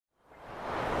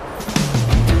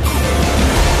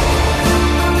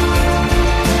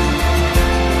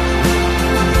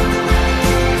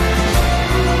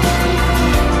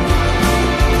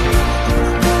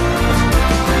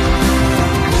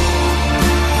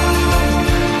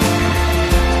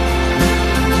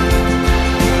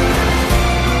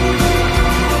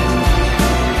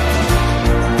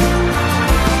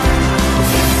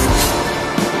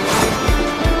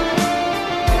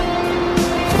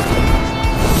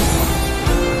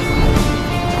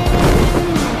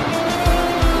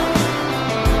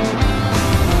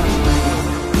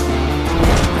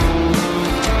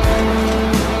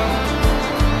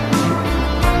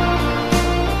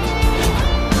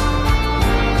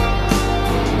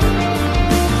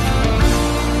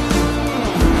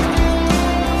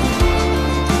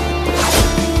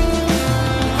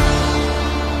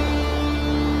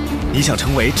想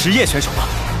成为职业选手吗？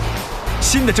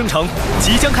新的征程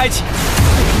即将开启，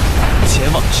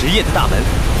前往职业的大门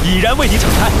已然为你敞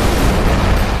开。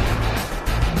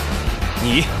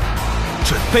你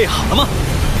准备好了吗？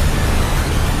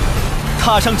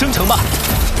踏上征程吧！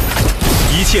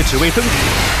一切只为登顶，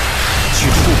去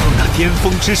触碰那巅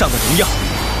峰之上的荣耀。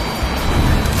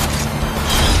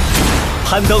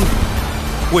攀登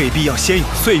未必要先有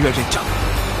岁月认证，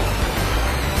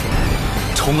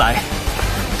重来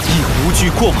亦无惧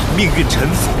过往命运沉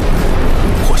浮。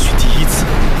或许第一次，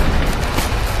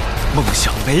梦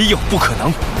想没有不可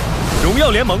能。荣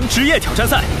耀联盟职业挑战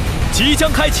赛即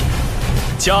将开启，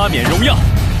加冕荣耀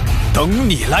等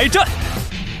你来战。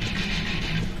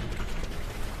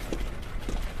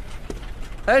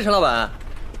哎，陈老板，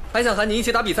还想喊你一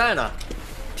起打比赛呢。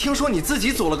听说你自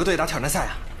己组了个队打挑战赛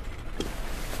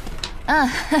啊？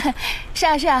是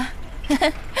啊是啊。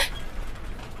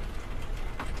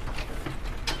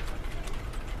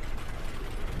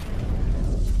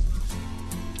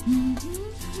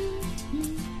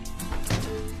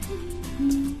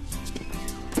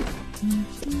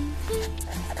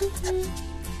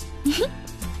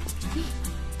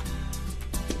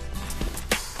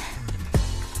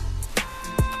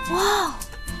哇！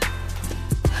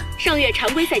上月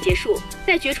常规赛结束，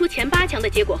在决出前8强的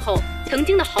结果后，曾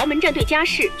经的豪门战队嘉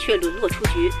世却沦落出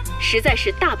局，实在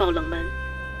是大爆冷门。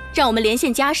让我们连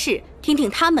线嘉世，听听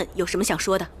他们有什么想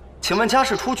说的。请问嘉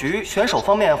世出局，选手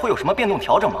方面会有什么变动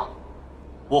调整吗？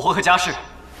我会和嘉世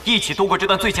一起度过这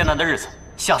段最艰难的日子。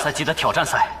下赛季的挑战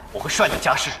赛，我会率领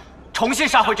嘉世重新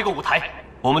杀回这个舞台。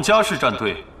我们嘉世战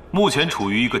队目前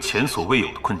处于一个前所未有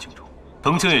的困境中。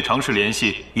藤青也尝试联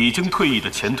系已经退役的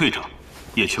前队长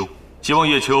叶秋，希望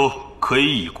叶秋可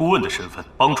以以顾问的身份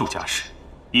帮助嘉世，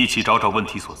一起找找问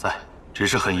题所在。只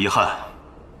是很遗憾，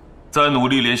在努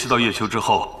力联系到叶秋之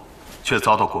后，却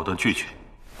遭到果断拒绝。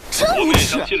真无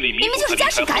耻！明明就是嘉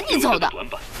世赶你走的，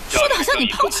说的好像你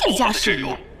抛弃了嘉世一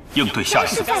样。应对下一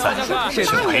次比赛，请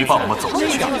陪伴我们走下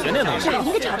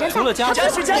去。除了嘉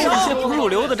世，一些不入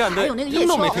流的战队听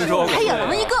都没听说过。还有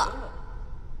了一个。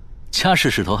嘉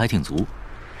世势头还挺足，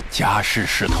嘉世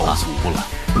势头足了，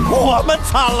我们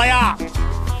惨了呀！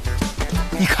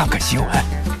你看看新闻，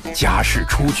嘉世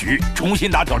出局，重新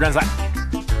打挑战赛。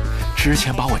之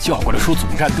前把我叫过来说组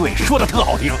战队，说的特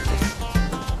好听。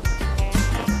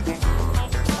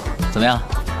怎么样，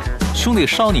兄弟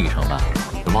捎你一程吧？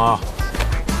什么？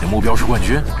你目标是冠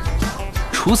军？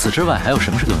除此之外，还有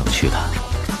什么是更有趣的？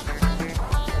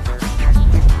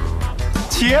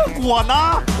结果呢？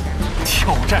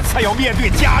挑战赛要面对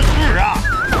嘉世啊！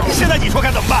现在你说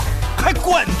该怎么办？还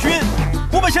冠军？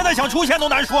我们现在想出线都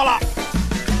难说了。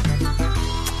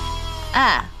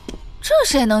哎，这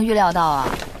谁能预料到啊？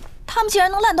他们竟然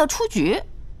能烂到出局！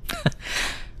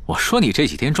我说你这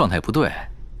几天状态不对，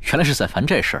原来是在烦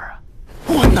这事儿啊！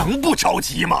我能不着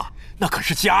急吗？那可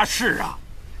是嘉世啊！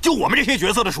就我们这些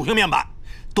角色的属性面板，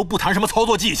都不谈什么操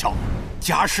作技巧，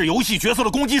嘉世游戏角色的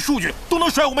攻击数据都能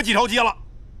甩我们几条街了。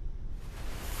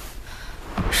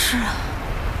是啊，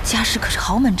嘉世可是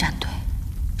豪门战队，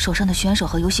手上的选手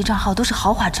和游戏账号都是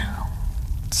豪华阵容，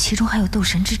其中还有斗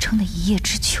神之称的一叶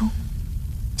知秋。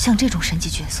像这种神级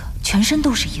角色，全身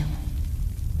都是烟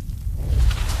雾，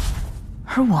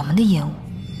而我们的烟雾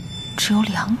只有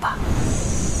2把。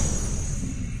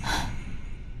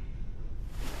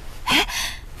哎，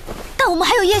但我们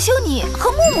还有叶修你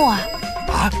和木木啊！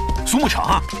啊，苏沐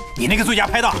橙，你那个最佳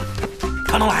拍档，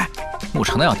他能来？沐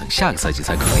橙的要等下个赛季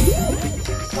才可以。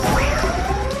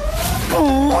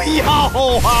不要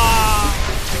啊！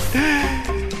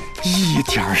一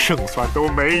点胜算都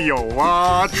没有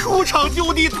啊！出场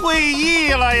就地退役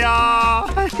了呀！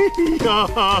哎呀，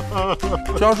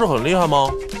嘉世很厉害吗？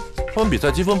他们比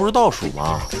赛积分不是倒数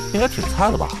吗？应该挺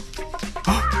菜的吧？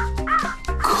啊，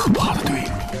可怕的队伍！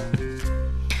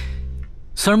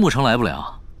虽然沐橙来不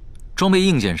了，装备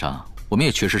硬件上我们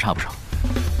也确实差不少，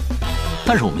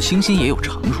但是我们兴欣也有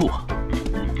长处啊。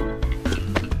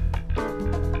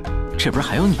这不是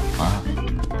还有你吗？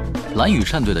蓝雨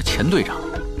战队的前队长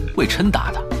魏琛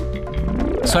搭的。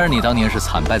虽然你当年是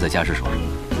惨败在嘉世手中，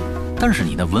但是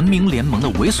你那文明联盟的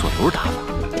猥琐流打法，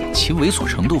其猥琐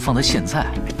程度放在现在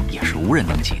也是无人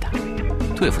能及的。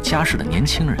对付嘉世的年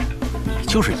轻人，你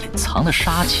就是隐藏的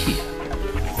杀气。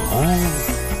哦，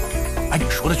哎，你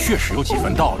说的确实有几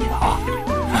分道理啊。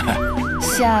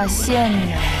下线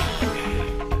了。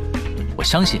我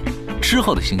相信之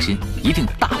后的兴欣一定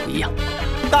大不一样。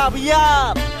大不一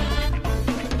样。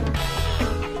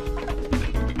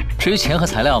至于钱和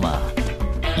材料嘛，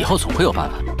以后总会有办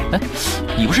法。哎，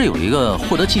你不是有一个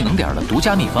获得技能点的独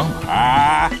家秘方吗？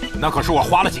哎，那可是我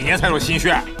花了几年才有心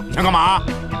血，你想干嘛？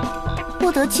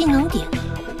获得技能点，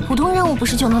普通任务不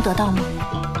是就能得到吗？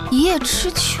一叶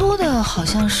知秋的好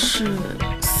像是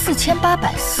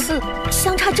4840，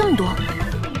相差这么多。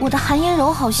我的韩嫣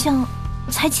柔好像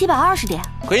才720点，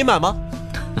可以买吗？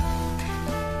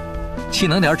技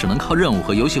能点只能靠任务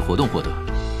和游戏活动获得，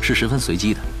是十分随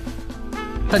机的。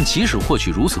但即使获取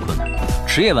如此困难，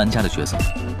职业玩家的角色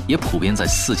也普遍在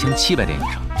4700点以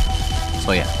上。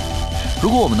所以，如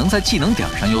果我们能在技能点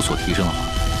上有所提升的话，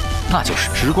那就是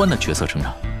直观的角色成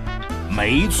长。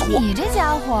没错，你这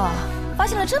家伙发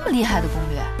现了这么厉害的攻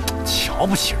略，瞧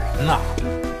不起人呐！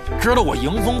知道我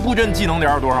迎风布阵技能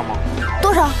点是多少吗？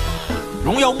多少？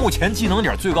荣耀目前技能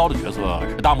点最高的角色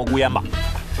是大漠孤烟吧，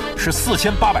是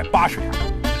4880点。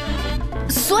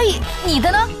所以你的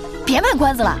呢？别卖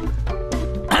关子了。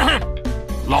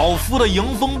老夫的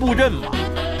迎风布阵嘛，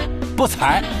不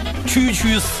才区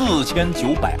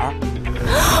4920。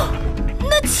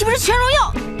那岂不是全荣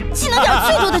耀技能点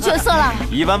最多的角色了？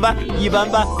一般般，一般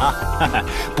般啊。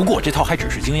不过这套还只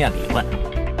是经验理论，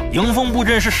迎风布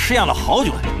阵是试验了好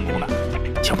久才成功的，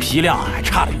像批量还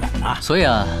差得远呢。所以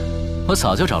啊，我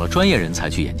早就找了专业人才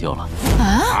去研究了。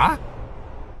啊？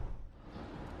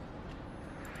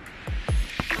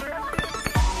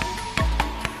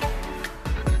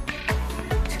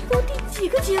这都第几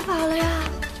个解法了呀？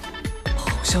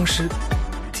好像是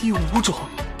第5种。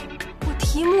我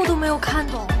题目都没有看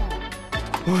懂。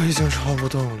我已经抄不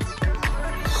动了，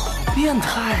好变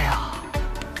态呀！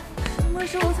什么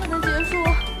时候才能结束？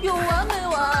有完没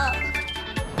完？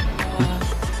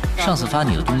上次发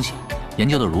你的东西，研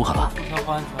究的如何了？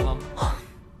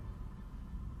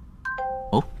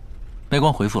哦，没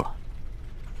光回复了。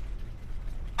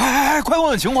哎，快问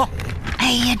问情况！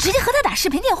哎呀，直接和他打视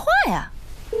频电话呀！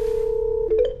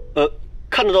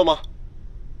看得到吗？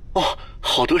哦，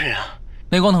好多人啊！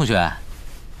没光同学，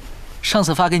上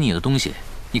次发给你的东西，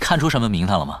你看出什么名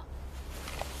堂了吗？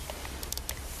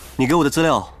你给我的资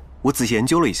料，我仔细研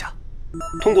究了一下，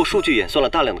通过数据演算了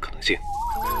大量的可能性，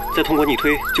再通过逆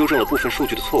推纠正了部分数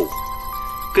据的错误。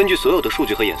根据所有的数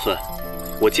据和演算，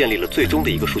我建立了最终的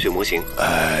一个数学模型。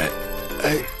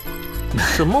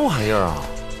什么玩意儿啊？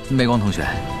没光同学，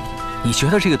你觉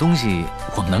得这个东西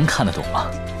我能看得懂吗？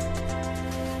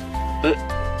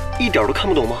一点都看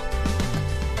不懂吗？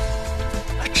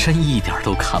真一点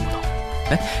都看不懂。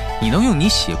哎，你能用你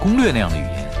写攻略那样的语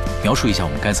言描述一下我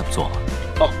们该怎么做吗？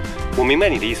哦，我明白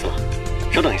你的意思了。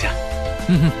稍等一下。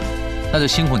那就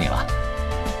辛苦你了。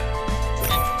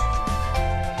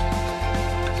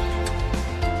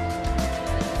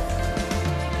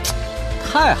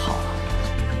太好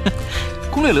了，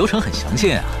攻略流程很详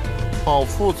尽啊。好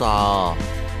复杂啊！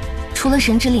除了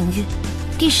神之领域，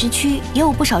第10区也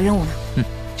有不少任务呢。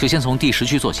就先从第10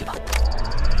区做起吧。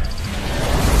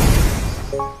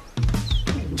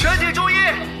全体注意，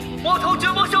魔头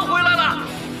绝魔枭回来了，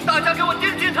大家给我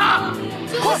盯紧他！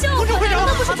绝魔枭，不是会长，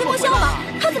那不是绝魔枭吗？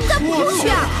他怎么在普通区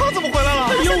啊？他怎么回来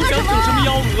了？又想整什么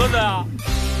幺蛾子啊？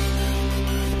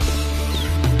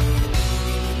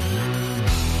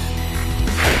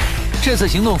这次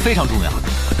行动非常重要，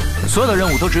所有的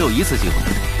任务都只有一次机会。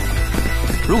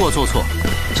如果做错，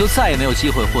就再也没有机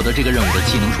会获得这个任务的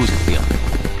技能书奖励了。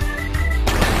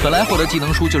本来获得技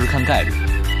能书就是看概率的，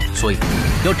所以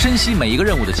要珍惜每一个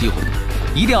任务的机会，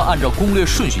一定要按照攻略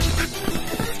顺序行事。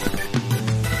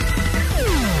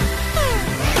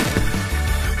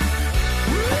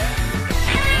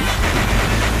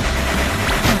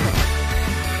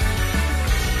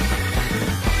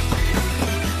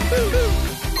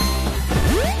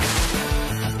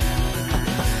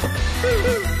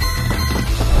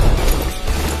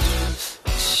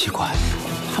奇怪，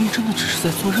他们真的只是在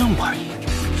做任务而已。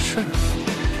是。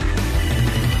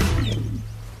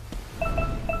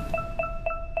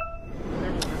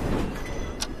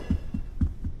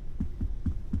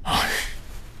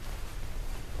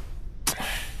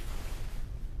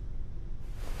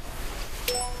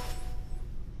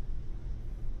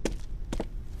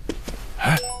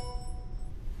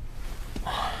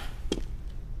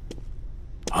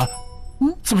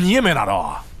怎么你也没拿到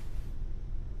啊？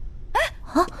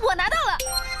我拿到了。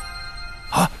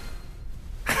啊？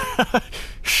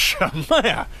什么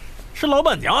呀？是老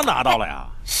板娘拿到了呀？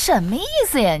什么意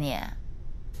思呀你？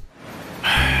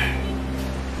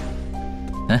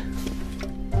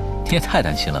你也太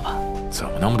担心了吧？怎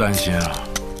么那么担心啊？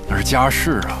那是家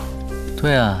世啊。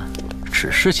对啊，只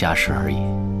是家世而已。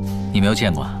你没有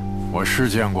见过？我是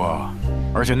见过，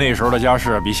而且那时候的家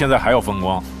世比现在还要风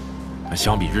光。但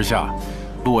相比之下，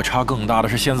落差更大的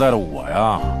是现在的我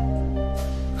呀。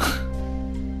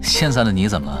现在的你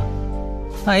怎么了？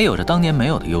那也有着当年没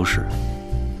有的优势。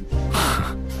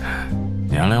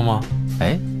年龄吗？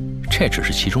哎，这只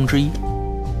是其中之一。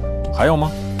还有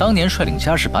吗？当年率领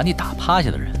家世把你打趴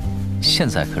下的人，现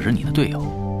在可是你的队友。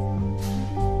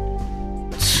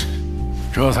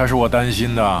这才是我担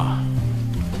心的。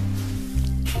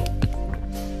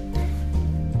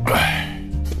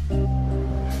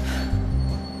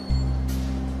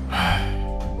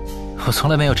我从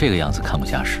来没有这个样子看过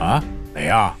家世啊！哪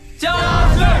样？家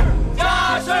世，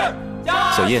家世，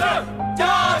家世，小叶，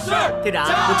家世。队长，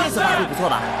我这次发挥不错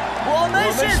吧？我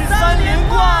们是3连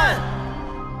冠。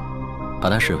把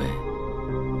它视为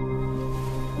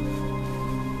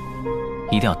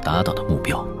一定要达到的目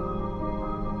标。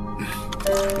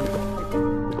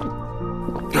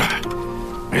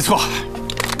没错，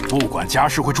不管家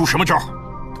世会出什么招，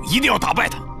一定要打败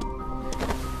他。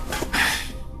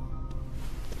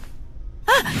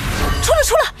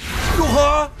出来！哟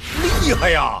呵，厉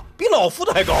害呀，比老夫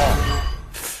的还高。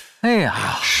哎呀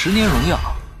，10年荣耀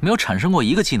没有产生过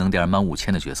一个技能点满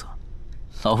5000的角色，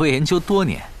老魏研究多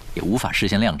年也无法实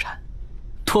现量产，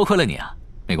多亏了你啊，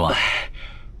美光。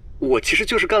我其实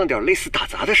就是干了点类似打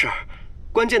杂的事儿，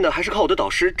关键的还是靠我的导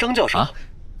师张教授。啊？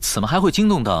怎么还会惊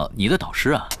动到你的导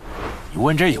师啊？你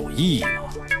问这有意义吗？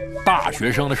大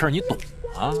学生的事儿你懂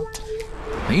吗？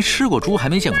没吃过猪还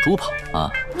没见过猪跑啊！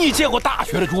你见过大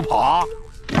学的猪跑啊？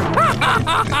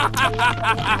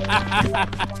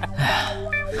哎呀，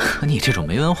和你这种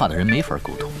没文化的人没法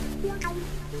沟通。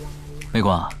美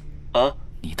光啊，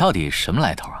你到底什么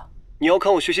来头啊？你要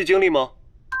看我学习经历吗？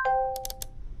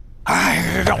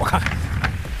哎，让我看看。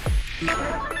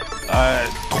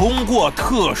通过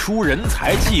特殊人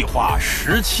才计划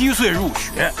，17岁入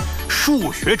学，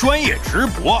数学专业直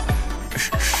播，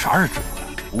啥是直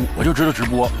播？我就知道直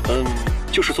播。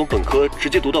就是从本科直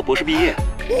接读到博士毕业。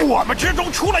我们之中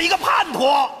出了一个叛徒。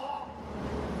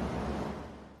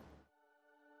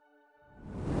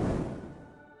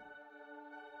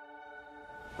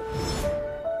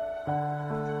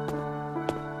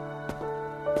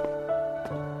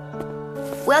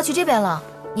我要去这边了，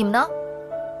你们呢？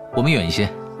我们远一些，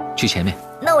去前面。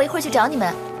那我一会儿去找你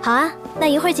们。好啊，那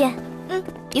一会儿见。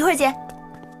一会儿见。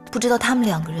不知道他们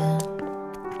2个人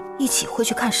一起会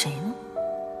去看谁呢？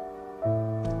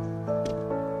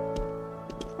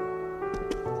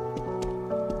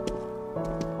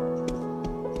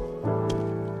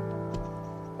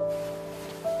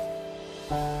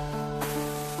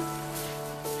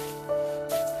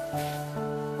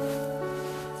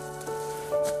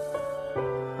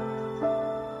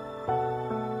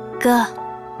哥，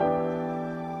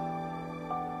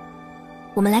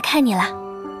我们来看你了。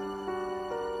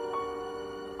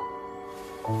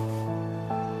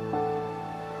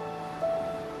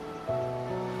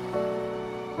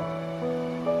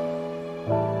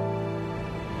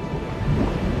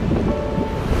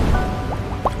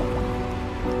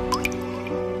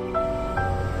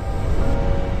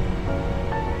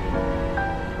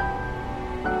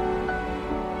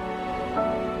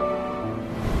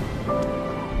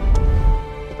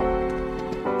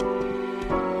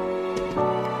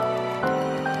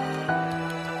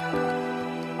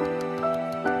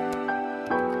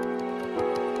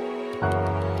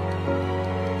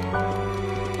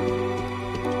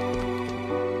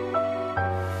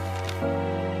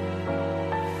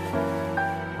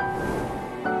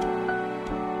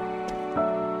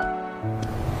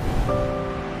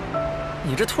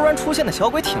你这突然出现的小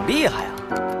鬼挺厉害啊！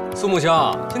苏木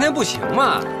兄，今天不行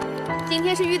嘛？今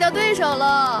天是遇到对手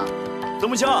了。苏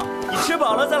木兄，你吃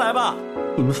饱了再来吧。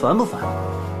你们烦不烦？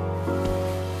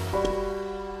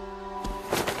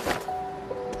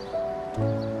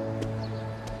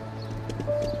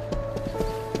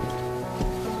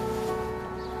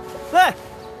喂，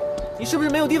你是不是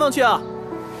没有地方去啊？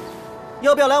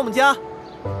要不要来我们家？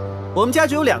我们家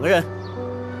只有2个人。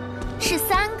是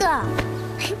3个，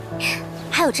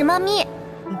还有只猫咪。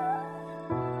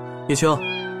叶秋，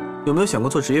有没有想过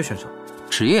做职业选手？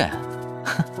职业？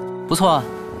不错啊。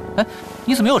哎，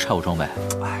你怎么又拆我装备？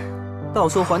哎，到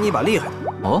时候还你一把厉害的。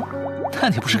哦，那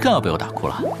你不是更要被我打哭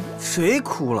了？谁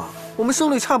哭了？我们胜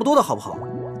率差不多的好不好？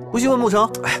不信问沐橙。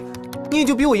哎，你也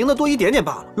就比我赢得多1点点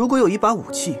罢了。如果有一把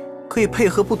武器可以配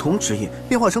合不同职业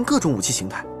变化成各种武器形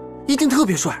态，一定特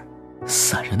别帅。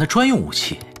散人的专用武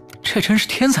器，这真是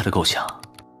天才的构想。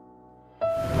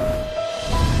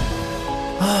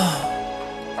啊！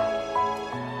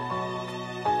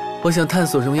我想探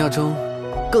索荣耀中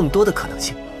更多的可能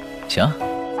性。行，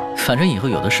反正以后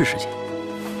有的是时间。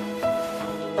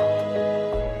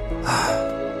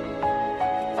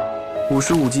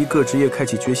55级各职业开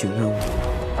启觉醒任务，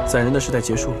散人的时代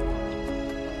结束了。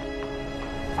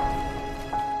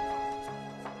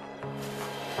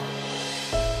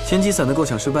前几散的构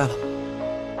想失败了，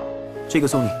这个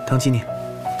送你当纪念。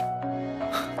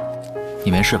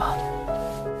你没事吧？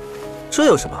这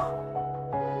有什么？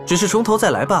只是从头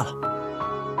再来罢了。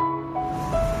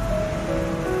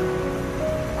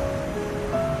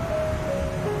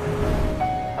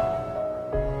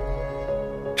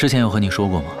之前有和你说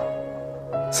过吗？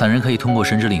散人可以通过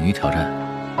神之领域挑战，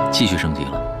继续升级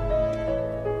了。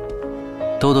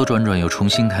兜兜转转又重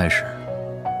新开始，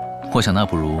我想那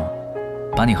不如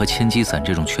把你和千机伞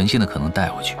这种全新的可能带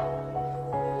回去，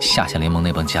吓吓联盟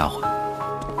那帮家伙。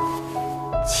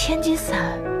千机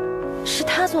伞是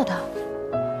他做的，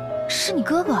是你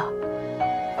哥哥。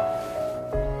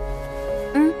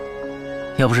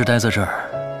要不是待在这儿，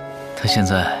他现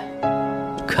在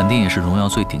肯定也是荣耀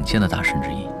最顶尖的大神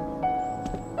之一。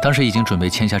当时已经准备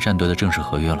签下战队的正式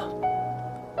合约了。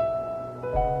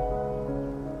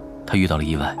他遇到了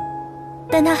意外，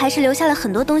但他还是留下了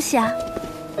很多东西啊。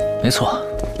没错，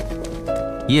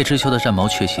一叶知秋的战矛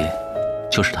雀鞋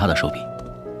就是他的手笔。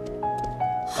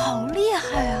好厉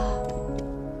害啊！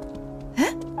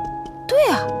哎，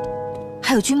对啊，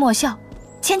还有君莫笑、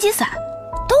千机伞，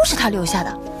都是他留下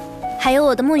的。还有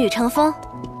我的沐雨成风，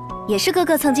也是哥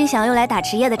哥曾经想要用来打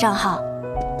职业的账号。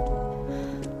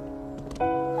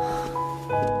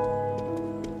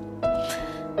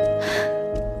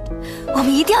我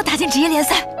们一定要打进职业联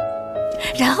赛，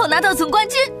然后拿到总冠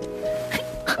军。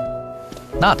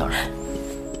那当然。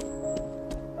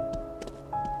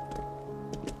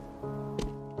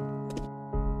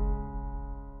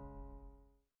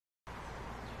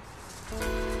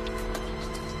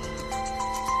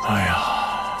哎呀，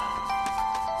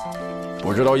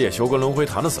不知道叶修跟轮回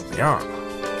谈的怎么样了？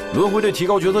轮回对提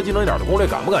高角色技能点的攻略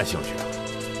感不感兴趣啊？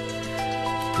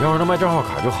要是能卖账号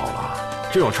卡就好了。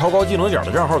这种超高技能点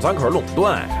的账号咱可是垄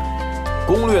断呀，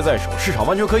攻略在手，市场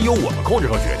完全可以由我们控制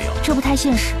和决定。这不太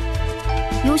现实。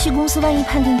游戏公司万一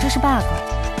判定这是 bug，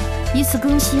 一次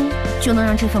更新就能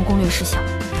让这份攻略失效。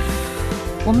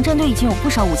我们战队已经有不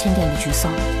少5000点的角色，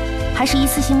还是一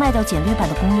次性卖掉简略版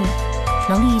的攻略，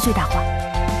能利益最大化。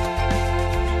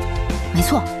没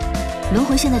错，轮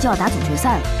回现在就要打总决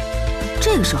赛了，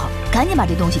这个时候赶紧把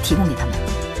这东西提供给他们，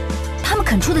他们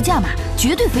肯出的价码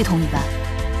绝对非同一般。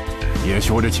叶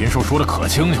修这禽兽说的可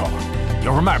轻巧了，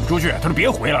要是卖不出去，他就别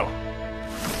回来了。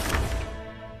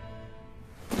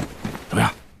怎么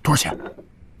样？多少钱？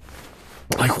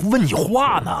哎呦，问你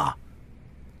话呢！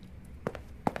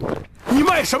你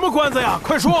卖什么关子呀？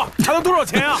快说，才能多少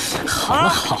钱呀？好了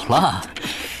好了，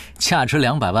价值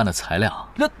200万的材料，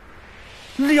那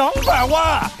200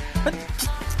万，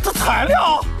这材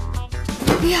料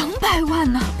200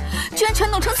万呢，居然全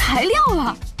弄成材料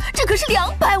了，这可是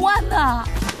200万呢！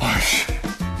哎，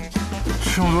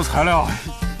这么多材料，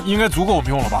应该足够我们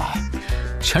用了吧？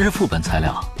全是副本材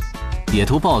料，野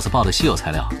图 BOSS 报的稀有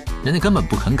材料，人家根本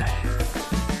不肯给。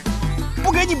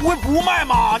不给你不会不卖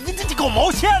吗？你这狗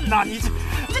毛线呐！你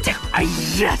这，哎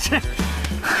呀这！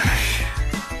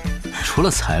除了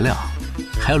材料，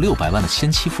还有600万的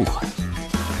先期付款。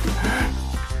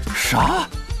啥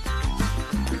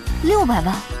？600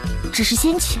万，只是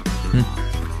先期。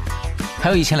还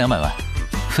有1200万，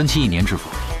分期1年支付。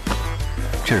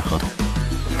这是合同，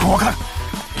给我看。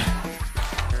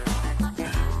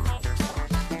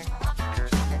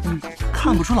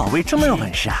看不出老魏这么有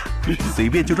本事啊，随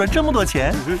便就赚这么多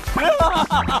钱。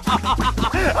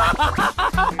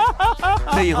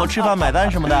这以后吃饭买单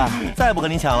什么的，再不跟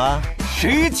你抢了。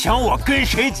谁抢我跟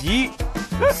谁急。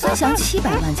孙翔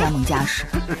700万加盟嘉世，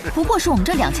不过是我们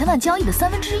这2000万交易的1/3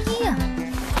啊！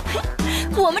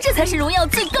我们这才是荣耀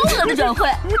最高额的转会。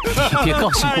别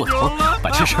高兴过头，把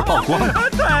这事曝光了。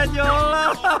太牛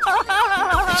了！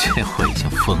这货已经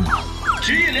疯了。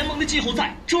职业联盟的季后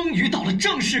赛终于到了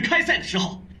正式开赛的时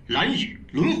候，蓝雨、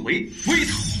轮回、微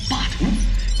草、霸图、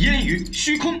烟雨、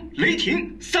虚空、雷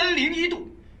霆301度，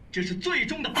这是最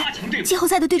终的8强队伍。季后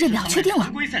赛的对阵表确定了，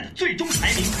常规赛的最终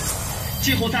排名。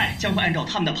季后赛将会按照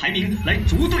他们的排名来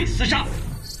逐队厮杀。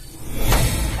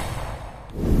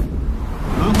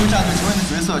轮回战队成员的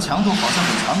角色强度好像比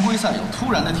常规赛有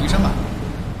突然的提升吧？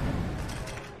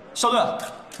少队，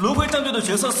轮回战队的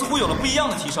角色似乎有了不一样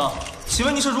的提升，请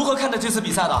问你是如何看待这次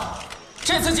比赛的？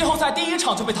这次季后赛第1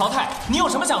场就被淘汰，你有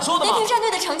什么想说的吗？雷霆战队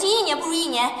的成绩1年不如1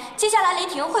年，接下来雷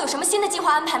霆会有什么新的计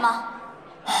划安排吗？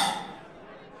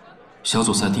小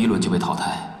组赛第1轮就被淘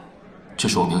汰，这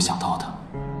是我没有想到的。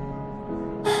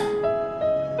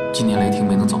今年雷霆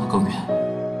没能走得更远，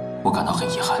我感到很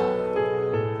遗憾。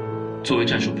作为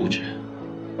战术布置，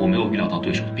我没有预料到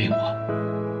对手的变化，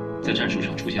在战术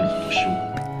上出现了很多失误。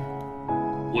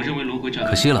我认为轮回战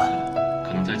可惜了，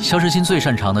肖世新最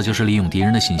擅长的就是利用敌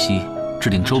人的信息，制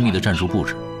定周密的战术布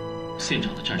置。现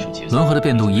场的战术节奏，轮回的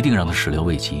变动一定让他始料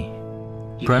未及。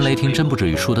不然雷霆真不至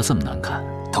于输得这么难看。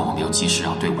但我没有及时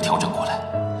让队伍调整过来，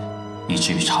以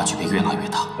至于差距被越拉越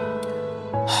大。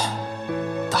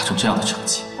打成这样的成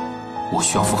绩，我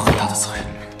需要负很大的责任。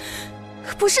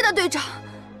不是的，队长，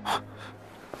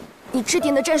你制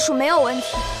定的战术没有问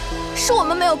题，是我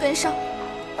们没有跟上。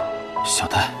小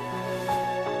戴，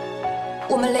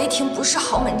我们雷霆不是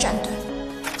豪门战队，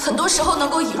很多时候能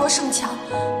够以弱胜强，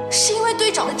是因为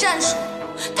队长的战术，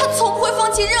他从不会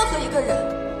放弃任何一个人，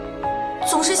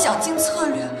总是想尽策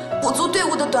略补足队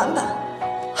伍的短板，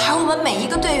而我们每一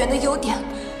个队员的优点，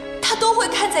他都会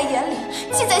看在眼里，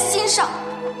记在心上，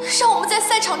让我们在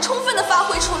赛场充分的发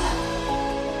挥出来。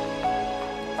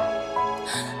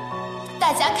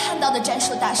大家看到的战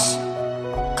术大师，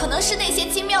可能是那些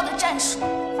精妙的战术，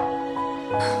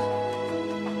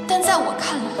但在我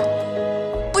看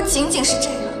来，不仅仅是这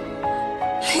样。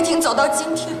雷霆走到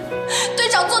今天，队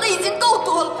长做的已经够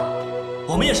多了。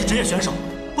我们也是职业选手，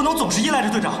不能总是依赖着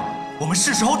队长，我们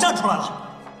是时候站出来了。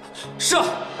是。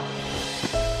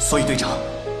所以队长，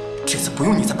这次不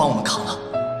用你再帮我们扛了。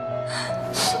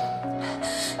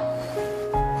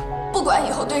不管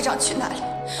以后队长去哪里，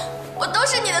我都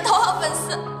是你的头号粉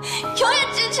丝，永远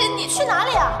支持你。去哪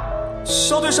里啊？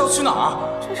肖队是要去哪儿？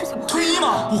这是怎么退役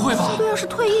吗？不会吧？肖队要是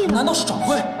退役了，难道是转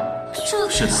会？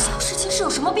是的，肖世清是有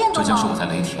什么变动吗？这将是我在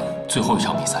雷霆最后一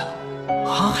场比赛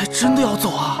了。啊，还真的要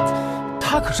走啊？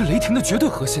他可是雷霆的绝对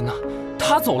核心呐，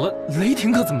他走了，雷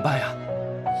霆可怎么办呀？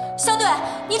肖队，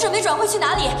你准备转会去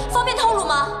哪里？方便透露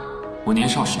吗？我年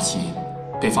少时期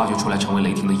被发掘出来成为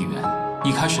雷霆的一员，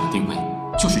一开始的定位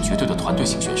就是绝对的团队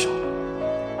型选手。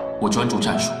我专注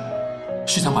战术，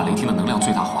是想把雷霆的能量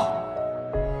最大化。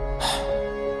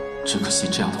只可惜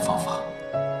这样的方法，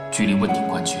距离问鼎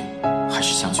冠军还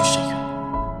是相距甚远，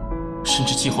甚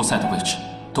至季后赛的位置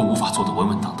都无法做得稳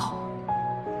稳当当。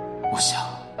我想，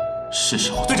是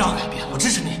时候做出改变了。我支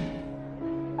持你。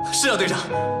是啊，队长，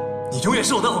你永远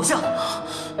是我的偶像。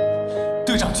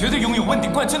队长绝对拥有问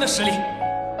鼎冠军的实力。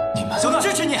你们，肖队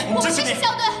支持你，我们支持你。肖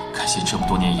队，感谢这么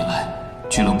多年以来，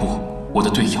俱乐部、我的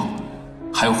队友，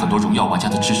还有很多荣耀玩家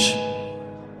的支持。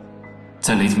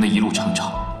在雷霆的一路成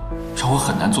长，让我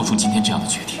很难做出今天这样的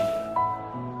决定。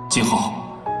今后，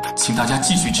请大家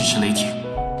继续支持雷霆，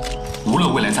无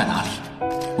论未来在哪里，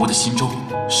我的心中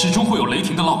始终会有雷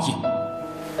霆的烙印。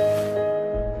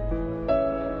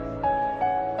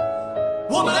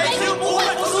我们雷霆不会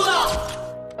服输的。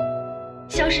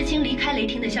肖世清离开雷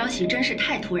霆的消息真是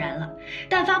太突然了，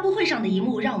但发布会上的一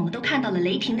幕让我们都看到了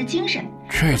雷霆的精神。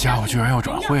这家伙居然要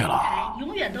转会了！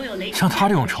永远都有雷霆。像他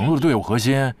这种程度的队伍核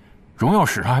心，荣耀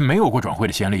史上还没有过转会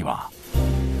的先例吧？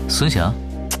孙翔，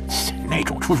那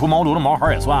种初出茅庐的毛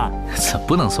孩也算？怎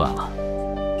不能算了？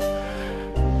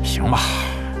行吧。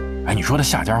哎，你说他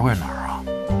下家会哪儿啊？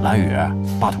蓝宇、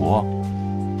巴图，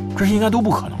这应该都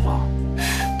不可能吧？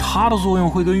他的作用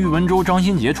会跟喻文州、张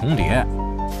新杰重叠。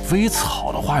微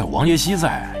草的话有王杰希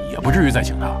在，也不至于再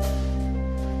请他。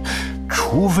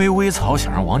除非微草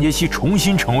想让王杰希重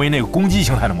新成为那个攻击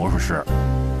形态的魔术师。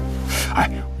哎，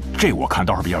这我看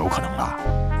倒是比较有可能的。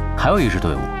还有一支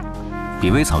队伍，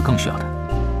比微草更需要他。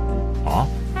啊？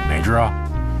哪支啊？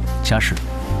嘉世。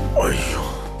哎呦，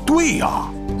对呀，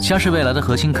嘉世未来的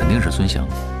核心肯定是孙翔。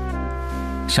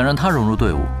想让他融入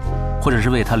队伍，或者是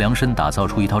为他量身打造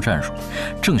出一套战术，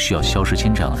正需要肖世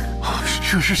清这样的人。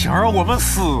这是想让我们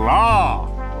死啊！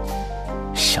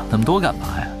想那么多干嘛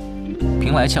呀？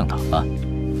兵来将挡啊！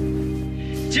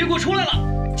结果出来了，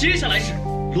接下来是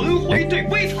轮回对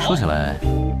微草。说起来，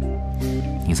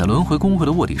你在轮回工会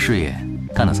的卧底事业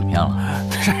干得怎么样了？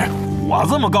我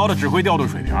这么高的指挥调度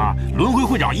水平啊，轮回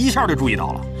会长一下就注意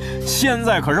到了。现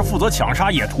在可是负责抢杀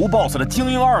野图 BOSS 的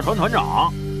精英2团团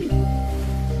长。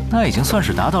那已经算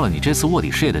是达到了你这次卧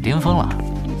底事业的巅峰了。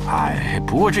哎，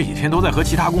不过这几天都在和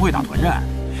其他工会打团战，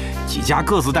几家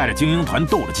各自带着精英团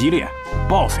斗得激烈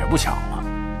 ，BOSS 也不抢了。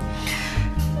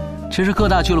其实各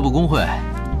大俱乐部工会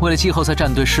为了季后赛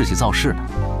战队士气造势呢。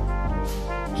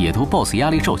野图 BOSS 压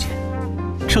力骤减，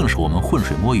正是我们浑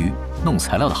水摸鱼、弄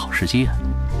材料的好时机啊。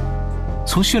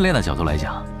从训练的角度来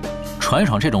讲，闯一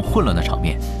闯这种混乱的场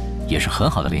面，也是很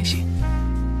好的练习。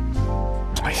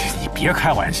哎呀，你别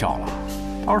开玩笑了。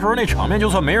到时候那场面就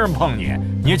算没人碰你，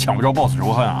你也抢不着 BOSS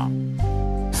仇恨啊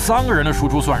！3个人的输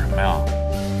出算什么呀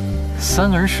？3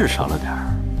个人是少了点儿，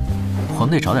我们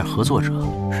得找点合作者。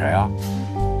谁啊？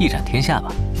一展天下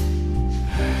吧。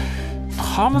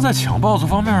他们在抢 BOSS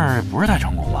方面不是太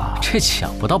成功吧？这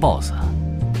抢不到 BOSS，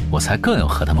 我才更有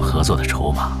和他们合作的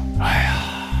筹码。哎呀，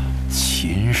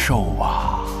禽兽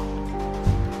啊！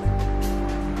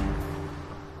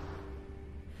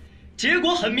结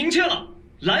果很明确了。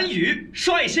蓝宇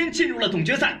率先进入了总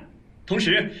决赛，同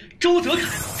时，周泽楷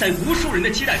在无数人的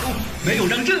期待中，没有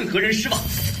让任何人失望。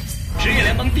职业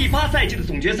联盟第8赛季的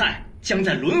总决赛将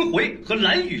在轮回和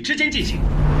蓝宇之间进行。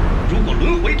如果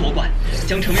轮回夺冠，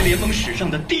将成为联盟史上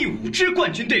的第5支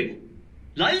冠军队伍；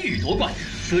蓝宇夺冠，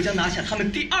则将拿下他们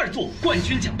第2座冠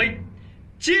军奖杯。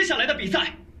接下来的比赛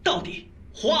到底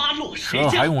花落谁家？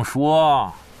这还用说？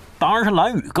当然是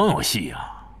蓝宇更有戏啊！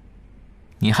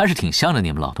你还是挺向着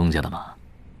你们老东家的嘛。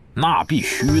那必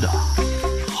须的，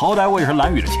好歹我也是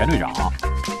蓝宇的前队长，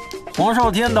黄少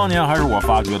天当年还是我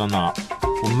发掘的呢，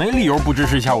我没理由不支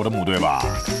持一下我的母队吧？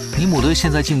你母队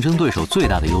现在竞争对手最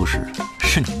大的优势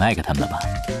是你卖给他们的吧？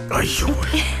哎呦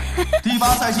喂！第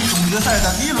8赛季总决赛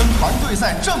的第1轮团队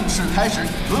赛正式开始，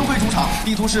轮回主场，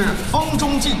地图是风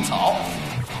中劲草。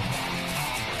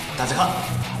大家看，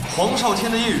黄少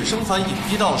天的夜雨生凡隐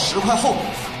蔽到10块后面。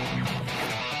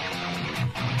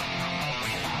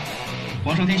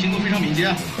黄少天行动非常敏捷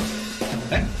啊！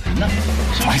哎，人呢？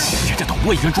哎呀，这头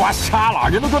我已经抓瞎了，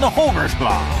人都转到后边去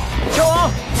了。乔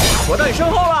王，我到你身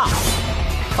后了，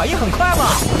反应很快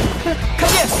嘛！看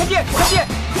见，看见，看见，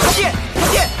看见，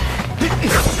看见，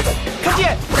看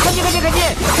见，看见，看见，看见，看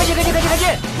见，看见，看见，看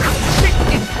见！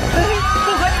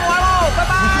不和你们玩喽，拜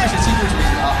拜！不愧是机会主义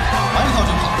者啊，玩一套就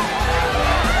好。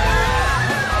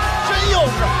真幼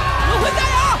稚！轮回加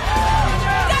油！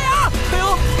加油！哎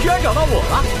呦，居然找到我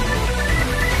了！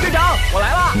队长，我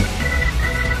来了。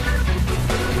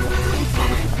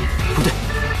不对。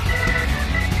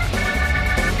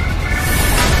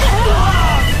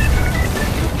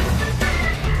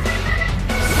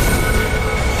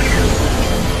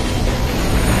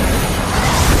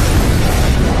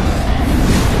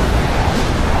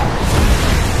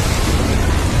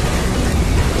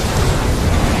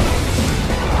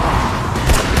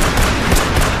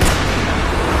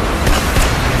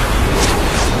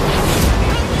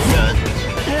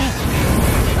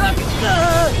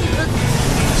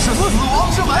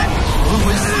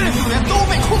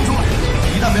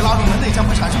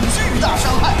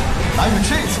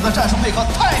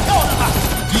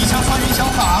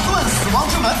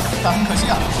但很可惜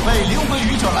啊，被灵魂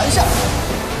愚者拦下。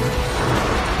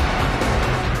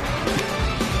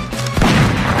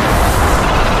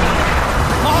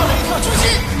马雷特狙击！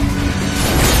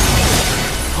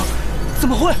怎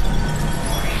么会？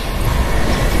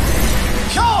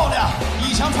漂亮！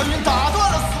一枪穿云，打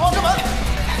断了死亡之门。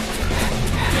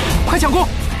快抢攻！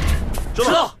知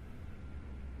道。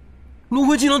轮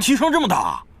回技能提升这么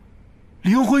大，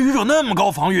灵魂愚者那么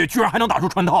高防御，居然还能打出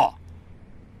穿透。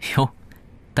哟，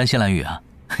担心蓝宇啊？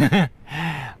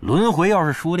轮回要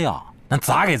是输掉，那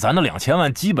砸给咱的2000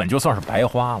万基本就算是白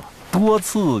花了，多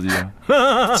刺激啊！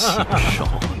禽兽！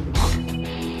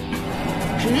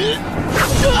生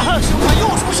还又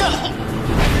出现了！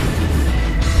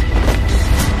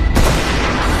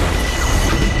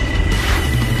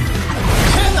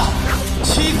天哪，7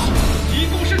个，一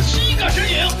共是7个身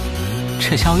影。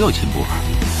这家伙又进步了。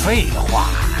废话，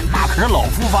那可是老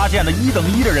夫发现的1等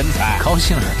1的人才。高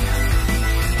兴什么呀？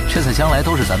这在将来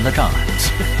都是咱们的障碍。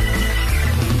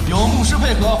有牧师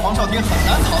配合，黄少天很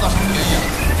难逃到什么原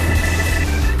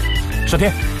因。少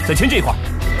天，在前这一块。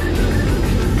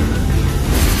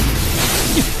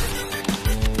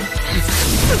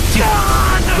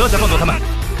不要再放走他们！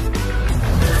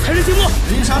残忍静默！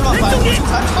林山乱百无纠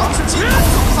缠，尝试进攻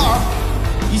索萨尔。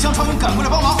一枪穿云赶过来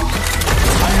帮忙。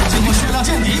残忍静默血量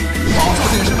见底，保住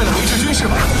这个是为了维持军事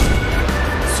吧。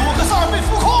索克萨尔被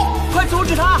浮空，快阻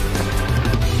止他！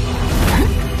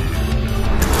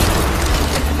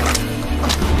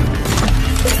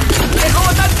别和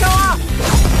我单挑啊！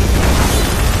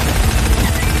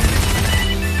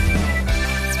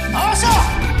拿下！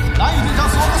蓝宇队长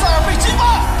索克萨尔被击败。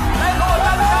来和我单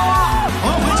挑啊！轮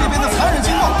回这边的残忍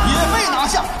静默也被拿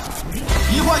下。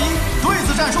1换1对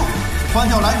子战术，换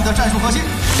掉蓝宇的战术核心，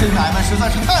这买卖实在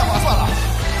是太划算了。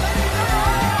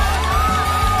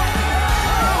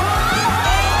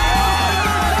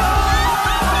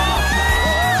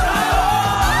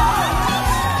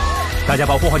大家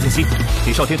保护好静心，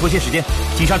给少天拖些时间，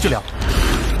击杀治疗。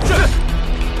是。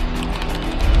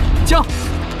江，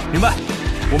明白。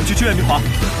我们去支援明华，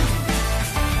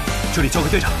这里交给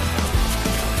队长。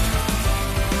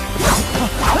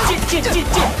进！看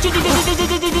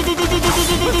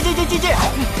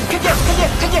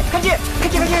见！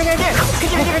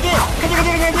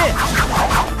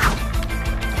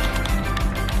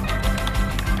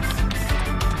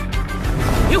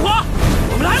明华，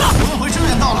我们来了！轮回支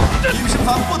援到了，林生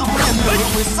凡不得不面对轮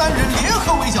回3人联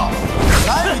合围剿，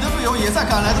蓝宇的队友也在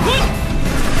赶来的路上。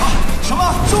什么？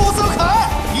周泽楷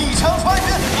一枪穿云，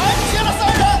拦截了3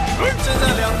人。现在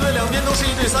2队2边都是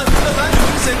1对3，但蓝宇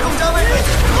明显更加威胁。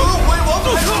轮回王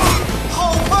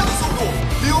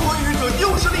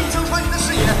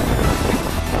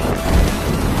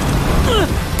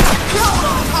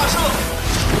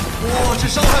这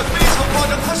伤害非常夸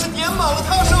张，他是点满了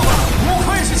他胜啊！不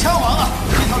愧是枪王啊！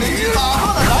这套连击打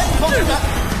断了蓝雨方面。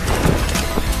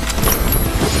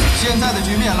现在的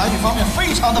局面，蓝雨方面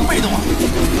非常的被动啊！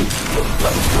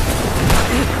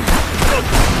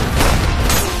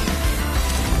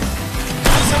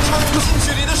一枪穿入禁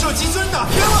区里的射击居然打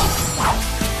偏了！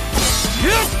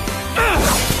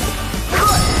不对，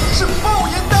是爆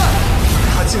炎弹！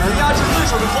他竟然压制对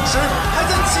手的同时，还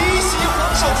在奇袭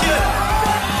黄少天。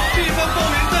这番爆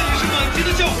炎弹也是满级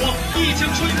的效果，一枪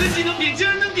穿越的技能点竟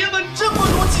然能点满这么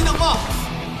多技能吗？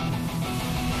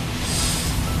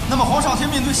那么黄少天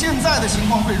面对现在的情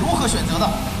况会如何选择呢？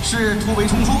是突围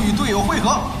冲出与队友会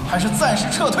合，还是暂时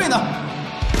撤退呢？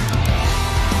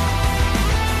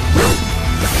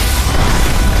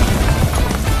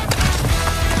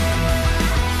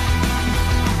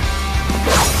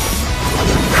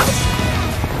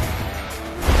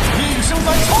夜雨生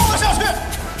帆冲了下去。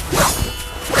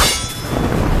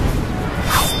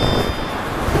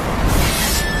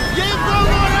炎黄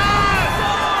老人，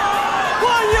幻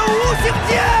影无形剑。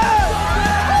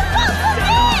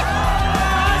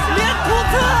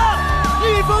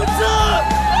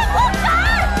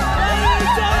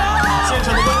现场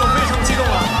的观众非常激动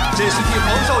啊！这是替黄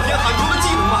少天喊出的技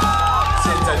能吗？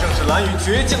现在正是蓝雨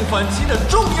绝境反击的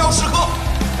重要时刻。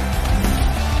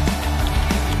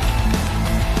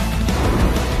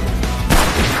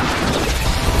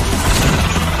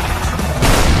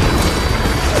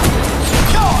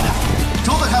漂亮！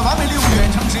周德凯完美利用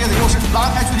远程职业的优势，拉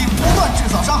开距离，不断制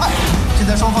造伤害。现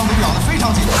在双方都咬得非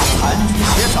常紧，残局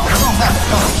协少的状态，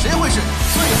到底谁会是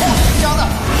最后的赢家呢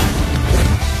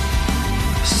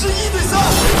？11对3，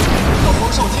让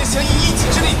黄少天先以一己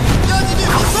之力压低对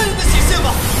方3人的血线吧。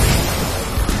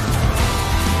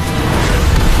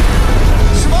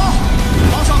什么？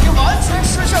黄少天完全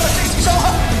吃下了这级伤害。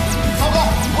糟糕，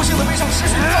不幸的背上持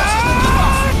续造成的地方。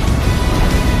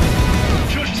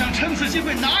这是想趁此机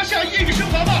会拿下夜雨生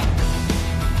法吗？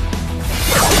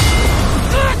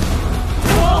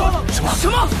什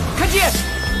么？看见！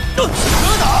格挡！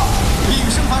夜雨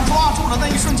生帆抓住了那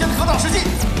一瞬间的格挡时机，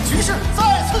局势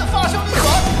再次发生逆转。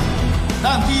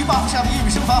但低 buff 下的夜雨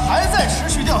生帆还在持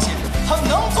续掉血，他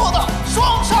能做到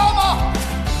双杀吗？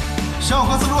小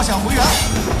盒子若想回援，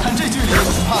但这距离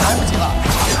恐怕来不及了。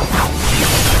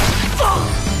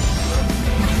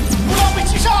不要被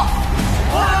击杀！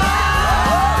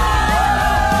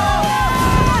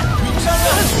云山刃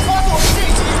发动这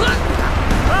一击。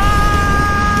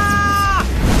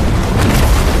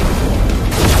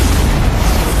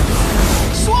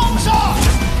双杀！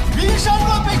云山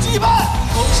乱被击败，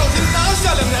黄少天拿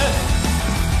下2人。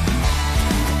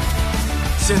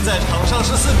现在场上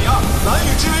是4比2，蓝雨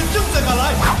支援正在赶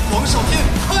来，黄少天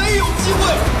还有机会。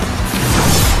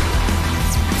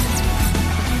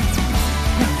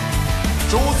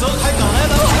周泽还赶来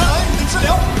了蓝雨的治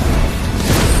疗。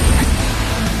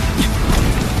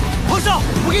黄少，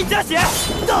我给你加血。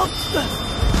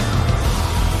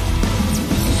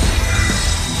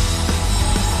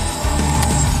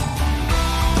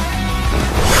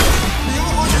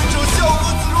小鸽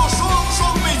子若双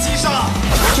被击杀，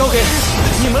交给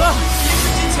你们了。1分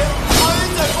钟前还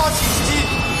在发起袭击，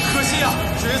可惜啊，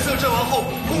角色阵亡后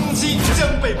攻击将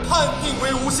被判定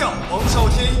为无效。黄少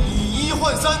天以1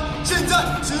换3，现在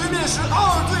局面是2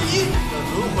对1。那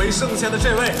轮回剩下的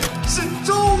这位是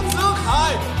周泽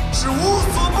楷，是无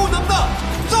所不能的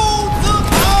周泽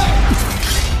楷。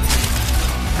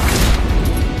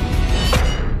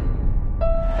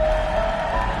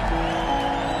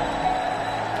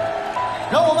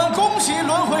让我们恭喜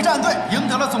轮回战队赢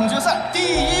得了总决赛第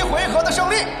1回合的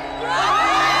胜利。轮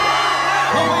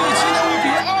回以7.5比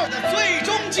2的最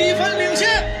终积分领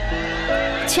先。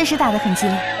确实打得很激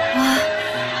烈，哇，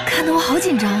看得我好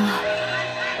紧张啊！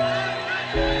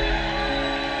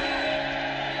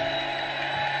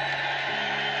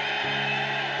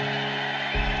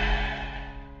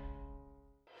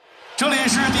这里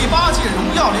是第8届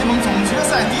荣耀联盟总决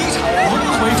赛第1场轮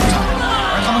回主场，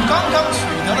而他们刚刚取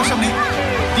得了胜利。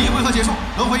第1回合结束，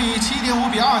轮回以7.5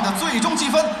比2的最终积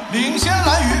分领先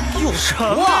蓝雨。有什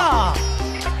么？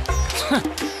哼，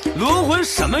轮回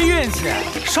什么运气？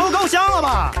烧高香了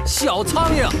吧？小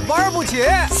苍蝇玩不起。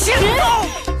行动！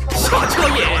小蚯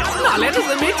蚓哪来的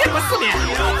人没见过世面？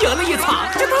赢了1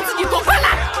场就当自己多快乐。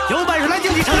有本事来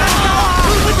竞技场！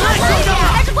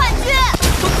还是冠军！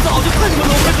我早就恨你们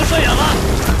轮回和摄影了。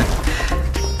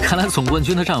看来总冠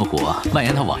军的战火蔓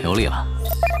延到网游里了。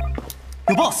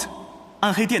有 BOSS。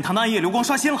暗黑殿堂的暗夜流光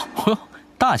刷新了，嚯，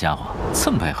大家伙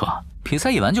这么配合，比赛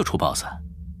一完就出 BOSS？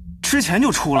 之前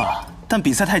就出了，但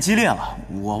比赛太激烈了，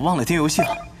我忘了订游戏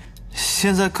了。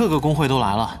现在各个工会都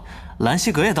来了，兰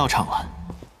希格也到场了，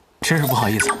真是不好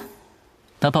意思。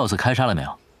那 BOSS 开杀了没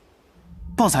有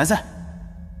 ？BOSS 还在。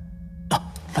啊，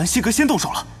兰希格先动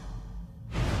手了。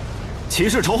骑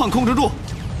士仇恨控制住，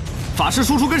法师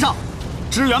输出跟上，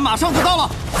支援马上就到了。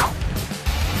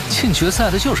进决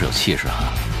赛的就是有气势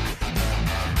啊！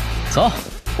走，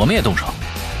我们也动手。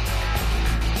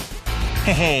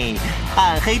嘿嘿，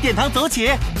暗黑殿堂走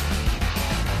起！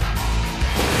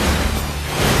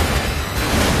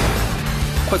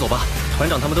快走吧，团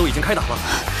长他们都已经开打了。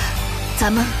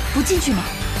咱们不进去吗？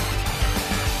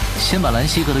先把兰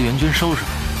希格的援军收拾，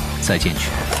再进去。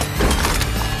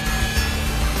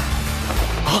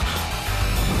啊！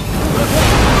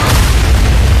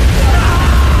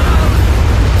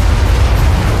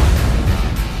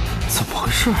怎么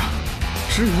回事啊？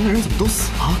支援的人怎么都死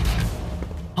了？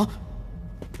啊！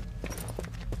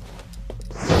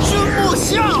君莫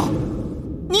笑，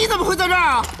你怎么会在这儿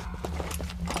啊？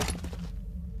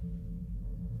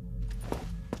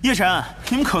叶神，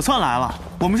你们可算来了！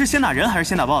我们是先打人还是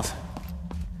先打 BOSS？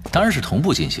 当然是同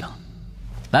步进行。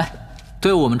来，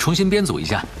队伍我们重新编组一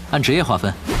下，按职业划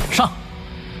分，上！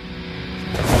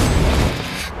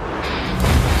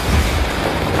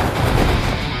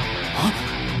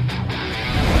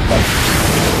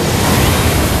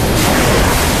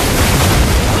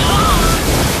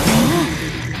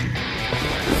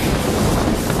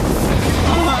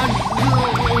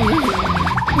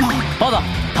包子、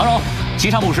唐柔，击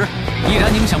杀牧师，一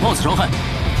燃影响 BOSS 仇恨。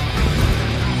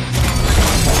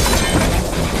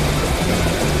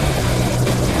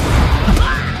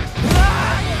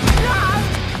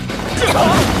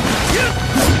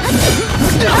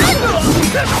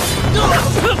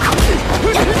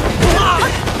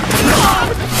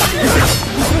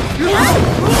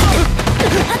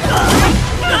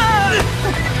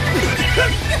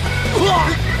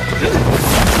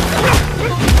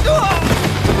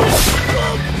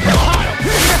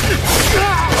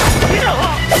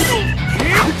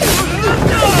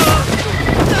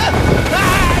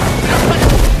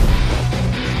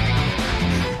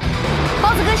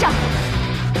包子跟上。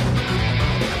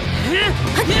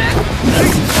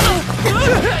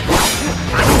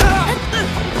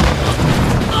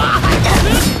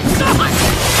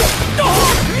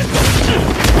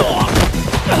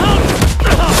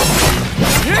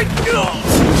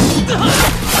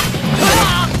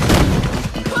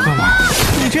哥们儿，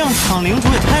你这样抢领主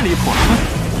也太离谱了！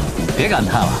别感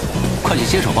叹了，快去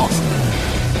接手 BOSS。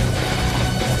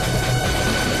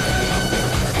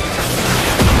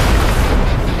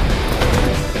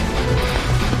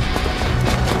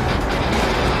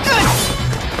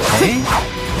哎，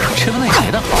这个内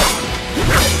谁的好？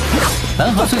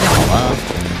蓝河最近好吗？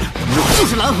我就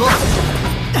是蓝河。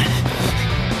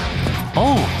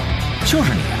哦，就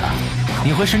是你啊！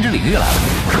你回神之领域来了。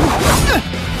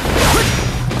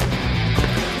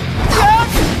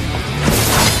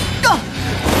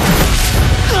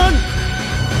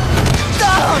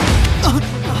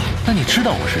那你知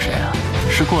道我是谁啊？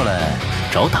是过来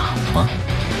找打吗？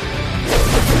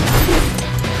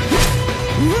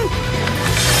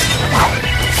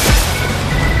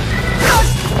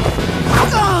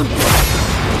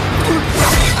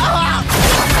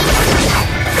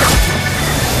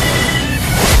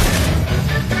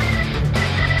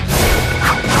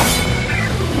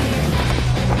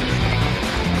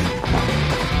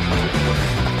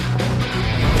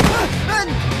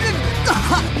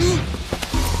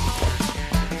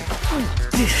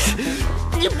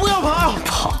你不要跑！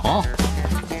跑？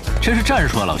这是战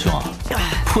术啊，老兄，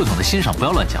不懂得欣赏不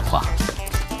要乱讲话。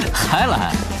还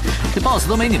来？这 BOSS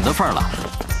都没你们的份儿了，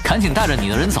赶紧带着你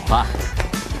的人走吧。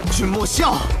君莫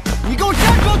笑，你给我站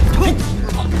住！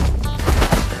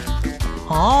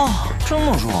哦，这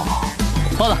么说，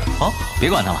包子，别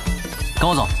管他了，跟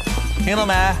我走。听到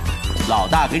没？老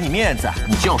大给你面子，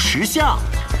你就要识相。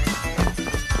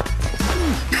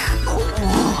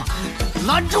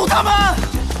拦住他们！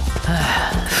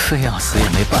哎，非要死也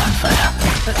没办法呀！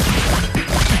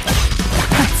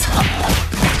太惨了！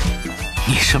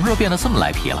你什么时候变得这么赖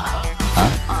皮了？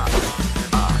啊？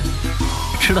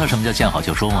知道什么叫见好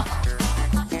就收吗？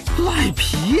赖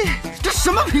皮？这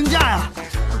什么评价呀？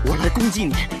我来攻击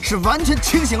你是完全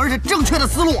清醒而且正确的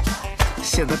思路。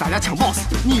现在大家抢 BOSS，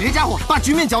 你这家伙把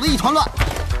局面搅得一团乱，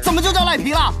怎么就叫赖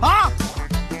皮了啊？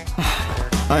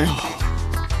哎呦！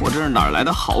我这是哪来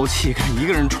的豪气，敢一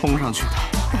个人冲上去的？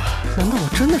难道我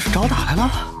真的是找打来了？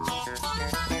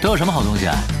都有什么好东西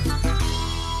啊？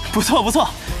不错不错，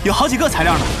有好几个材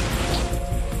料呢。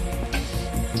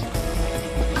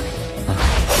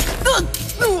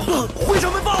会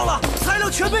长被爆了，材料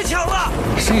全被抢了！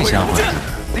这家伙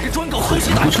那个专搞偷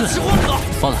袭打击的拾荒者。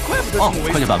包子，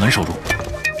快去把门守住。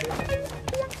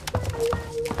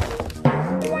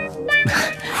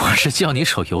我是叫你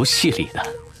守游戏里的。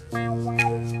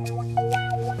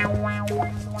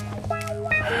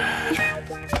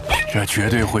这绝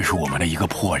对会是我们的一个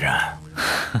破绽。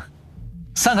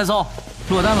散开搜，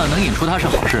落单了能引出他是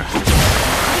好事。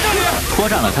脱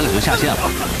战了他可就下线了，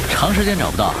长时间找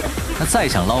不到，那再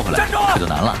想捞回来可就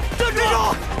难了。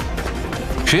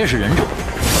职业是忍者，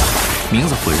名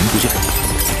字毁人不倦，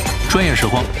专业拾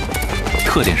荒，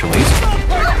特点是猥琐，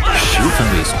十分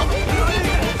猥琐，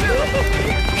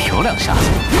有两下子。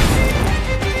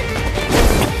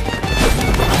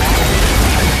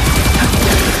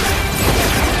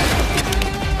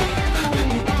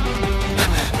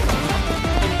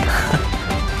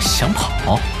想跑，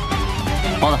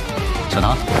包子，小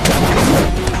唐。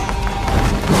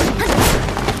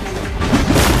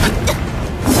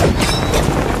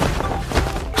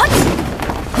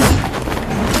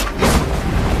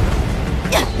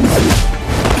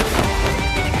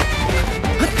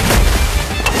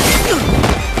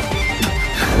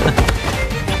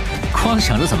光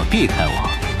想着怎么避开我，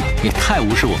也太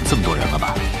无视我们这么多人了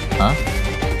吧？啊？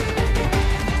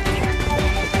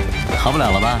逃不了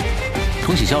了吧？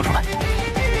东西交出来！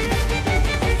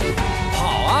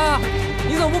跑啊！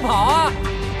你怎么不跑啊？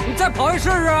你再跑一试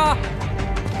试啊！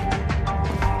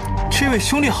这位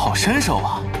兄弟好身手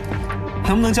啊，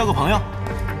能不能交个朋友？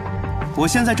我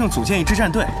现在正组建一支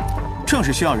战队，正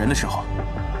是需要人的时候。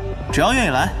只要愿意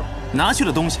来，拿去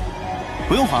的东西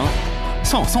不用还了，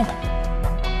算我送的。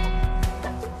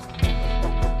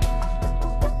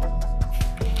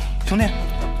兄弟，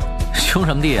兄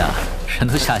什么弟啊？人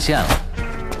都下线了。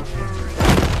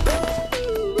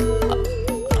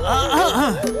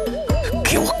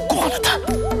给我挂了他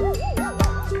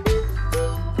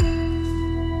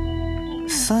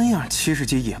！3样70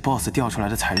级野 BOSS 调出来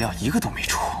的材料一个都没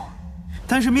出，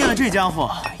但是灭了这家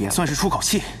伙也算是出口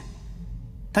气。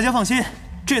大家放心，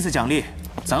这次奖励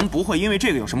咱们不会因为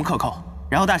这个有什么克扣。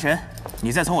然后大神，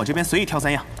你再从我这边随意挑3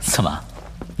样。怎么？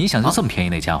你想就这么便宜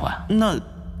那家伙呀？那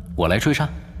我来追杀。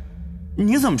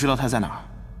你怎么知道他在哪儿？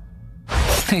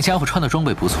那家伙穿的装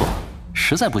备不错，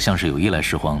实在不像是有意来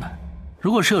拾荒的。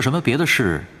如果是有什么别的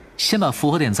事，先把复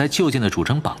活点在就近的主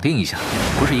城绑定一下，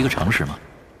不是一个常识吗？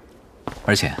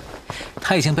而且，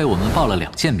他已经被我们爆了2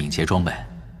件敏捷装备，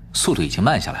速度已经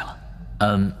慢下来了。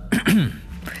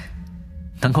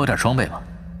能给我点装备吗？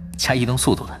加移动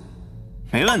速度的。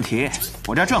没问题，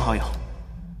我这儿正好有。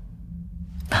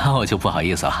那我就不好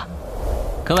意思了。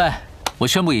各位，我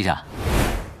宣布一下，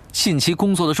近期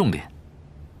工作的重点：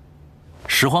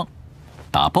拾荒、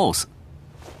打 BOSS、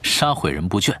杀毁人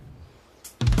不倦。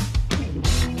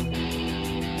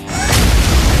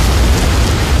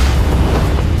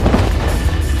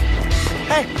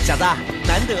哎，小子，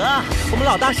难得啊，我们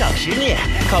老大赏识你，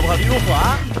考不考虑入伙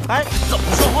啊？哎，怎么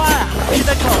不说话呀？是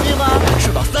在考虑吗？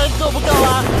数到3够不够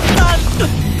啊？3。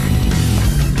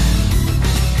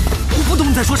我不懂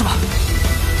你在说什么。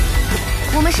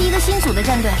我们是一个新组的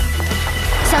战队，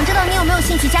想知道你有没有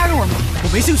兴趣加入我们？我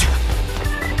没兴趣。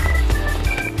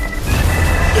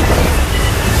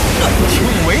挺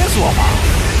猥琐吧？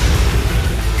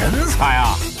人才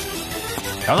啊！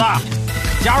小子，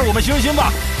加入我们兴欣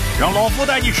吧，让老夫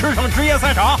带你驰骋职业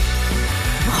赛场。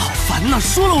你们好烦呐！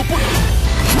说了我不。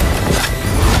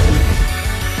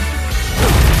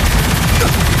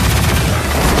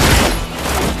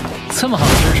这么好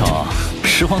的身手，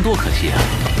拾荒多可惜啊！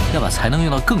要把才能用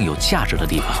到更有价值的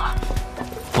地方啊！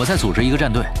我再组织一个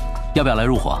战队，要不要来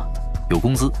入伙？有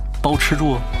工资，包吃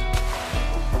住哦。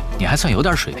你还算有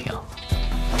点水平，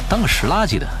当个拾垃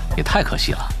圾的也太可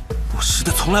惜了。我拾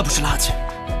的从来不是垃圾。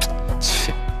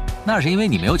切，那是因为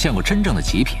你没有见过真正的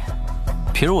极品，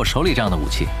比如我手里这样的武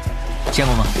器，见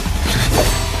过吗？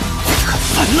很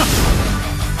烦呐！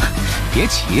别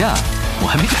急呀，我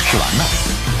还没展示完呢。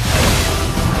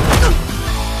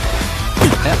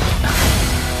哎呀，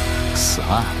死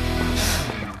了！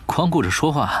光顾着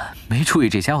说话，没注意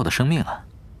这家伙的生命啊。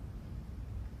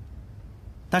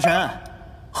大神，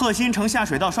鹤新城下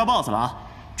水道刷 BOSS 了啊！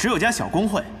只有家小工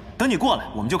会，等你过来，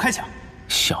我们就开抢。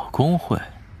小工会？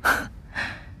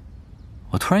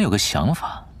我突然有个想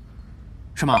法。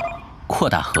是吗？扩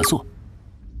大合作。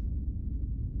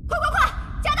快快快，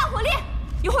加大火力！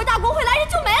一会儿大工会来人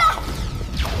就没了。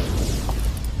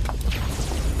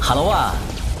哈喽啊！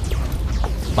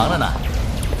忙着呢。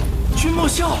君莫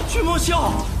笑，君莫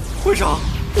笑。会长，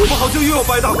我们好像又要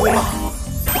白打工了。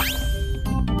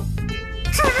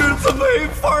这日子没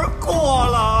法过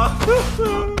了。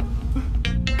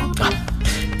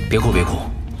别哭别哭，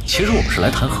其实我们是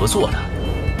来谈合作的，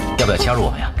要不要加入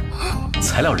我们呀？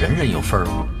材料人人有份儿。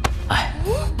哎，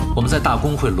我们在大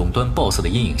公会垄断 BOSS 的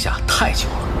阴影下太久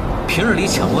了，平日里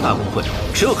抢夺大公会，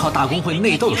只有靠大公会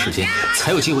内斗的时间，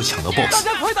才有机会抢到 BOSS。大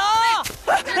家快打！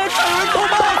这有人偷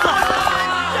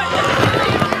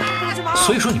BOSS！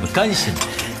 所以说你们甘心吗？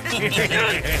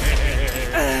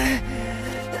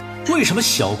为什么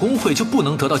小工会就不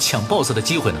能得到抢 BOSS 的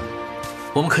机会呢？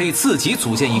我们可以自己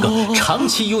组建一个长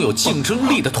期拥有竞争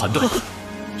力的团队，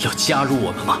要加入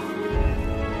我们吗？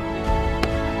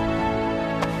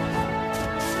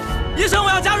医生，我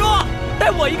要加入，带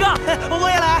我一个，我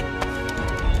也来。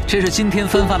这是今天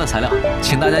分发的材料，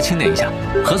请大家清点一下。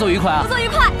合作愉快啊！合作愉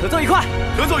快，合作愉快，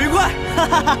合作愉快！哈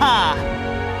哈哈哈！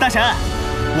大神，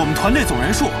我们团队总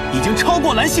人数已经超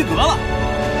过兰西格了。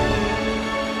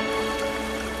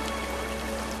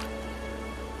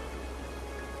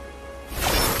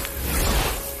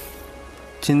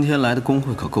今天来的工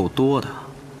会可够多的，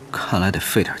看来得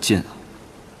费点劲啊！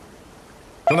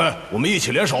兄弟，我们一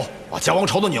起联手把家王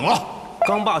朝子拧了。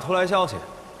刚爸突来消息，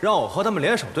让我和他们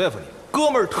联手对付你。哥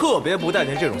们儿特别不待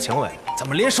见这种行为，咱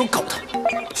们联手搞他。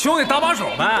兄弟搭把手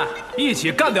呗，一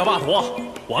起干掉霸图。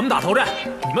我们打头阵，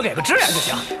你们给个支援就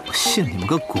行。我信你们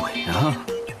个鬼啊！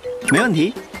没问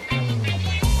题。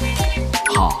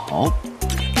好，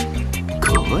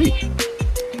可以。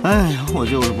哎呀，我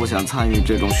就是不想参与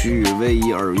这种虚与委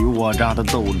蛇、尔虞我诈的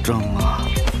斗争啊！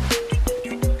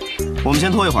我们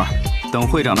先拖一会儿，等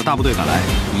会长的大部队赶来，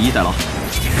以逸待劳。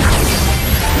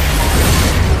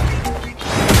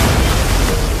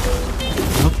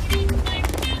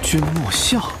君莫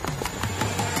笑，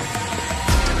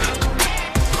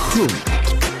鹤羽、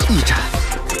翼展、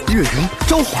岳云、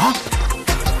朝华。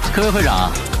各位会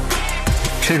长，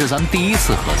这是咱们第一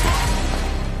次合作，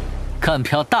干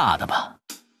票大的吧？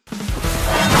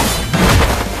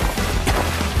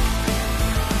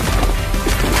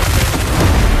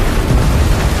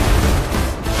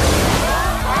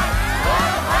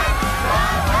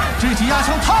这击压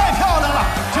枪太漂亮了，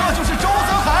这就是周泽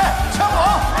楷，枪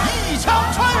王一枪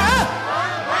穿云。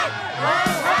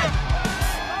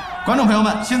观众朋友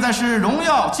们，现在是荣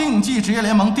耀竞技职业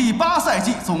联盟第8赛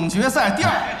季总决赛第2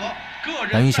回合，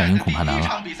蓝雨响应恐怕难了。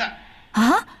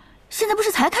啊，现在不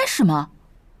是才开始吗？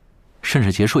甚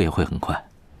至结束也会很快。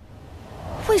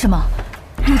为什么？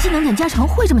有技能点加成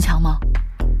会这么强吗？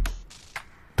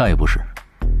倒也不是，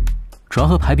主要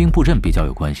和排兵布阵比较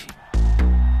有关系。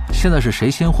现在是谁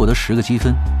先获得10个积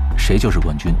分，谁就是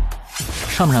冠军。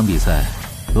上半场比赛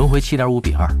轮回7.5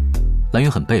比2，蓝雨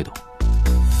很被动。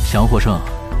想要获胜，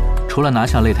除了拿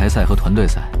下擂台赛和团队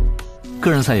赛，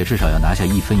个人赛也至少要拿下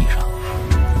1分以上，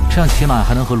这样起码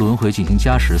还能和轮回进行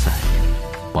加时赛，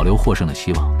保留获胜的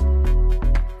希望。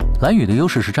蓝雨的优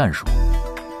势是战术，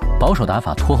保守打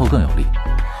法拖后更有利，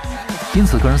因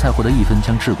此个人赛获得1分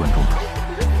将至关重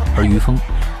要。而于峰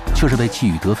就是被寄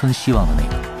予得分希望的那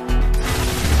个。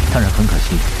但是很可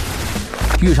惜，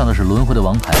遇上的是轮回的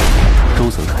王牌周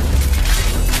泽楷。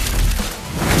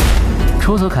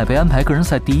周泽楷被安排个人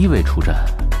赛第1位出战，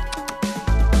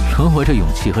轮回这勇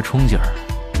气和冲劲儿，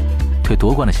对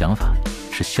夺冠的想法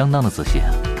是相当的自信啊。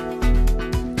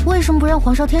为什么不让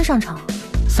黄少天上场？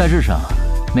赛制上，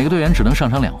每个队员只能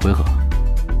上场2回合，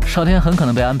少天很可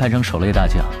能被安排成守擂大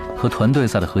将和团队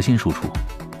赛的核心输出。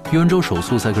宇文州手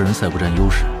速在个人赛不占优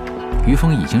势，于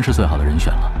峰已经是最好的人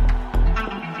选了。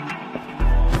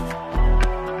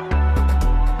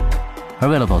而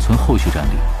为了保存后续战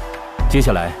力，接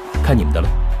下来看你们的了。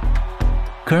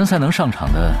个人赛能上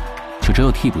场的就只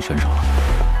有替补选手了，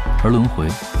而轮回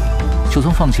就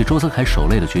从放弃周泽楷守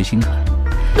擂的决心看，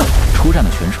出战的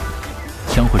选手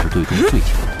将会是队中最强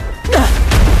的。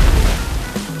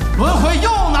轮回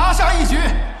又拿下1局，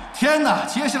天哪！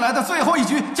接下来的最后1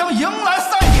局将迎来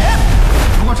赛点。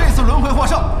如果这次轮回获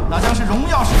胜，那将是荣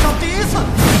耀史上第1次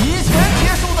提前结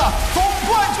束的总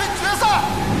冠军决赛。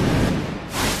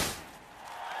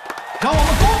让我们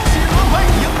恭喜轮回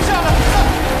赢下了比赛，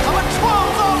他们创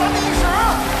造了历史。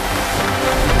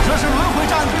这是轮回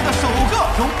战队的首个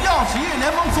荣耀职业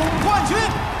联盟总冠军，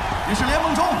也是联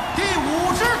盟中第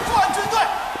5支冠军队。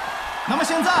那么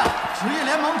现在职业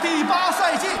联盟第8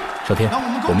赛季，少天，让我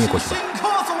们恭喜新科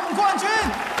总冠军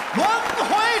轮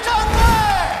回战队。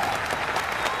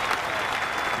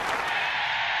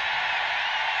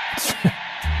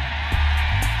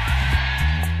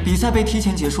比赛被提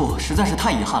前结束，实在是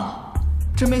太遗憾了。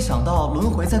真没想到轮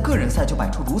回在个人赛就摆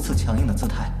出如此强硬的姿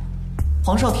态。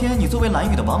黄少天，你作为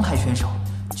蓝雨的王牌选手，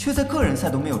却在个人赛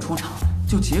都没有出场，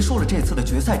就结束了这次的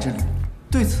决赛之旅。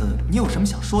对此，你有什么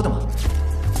想说的吗？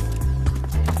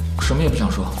什么也不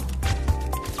想说。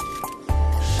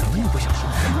什么也不想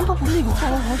说。靠谱。那个霸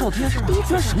王黄少天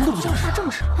居然什么都不想说。正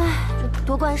事。唉，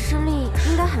夺冠失利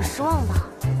应该很失望吧？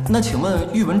那请问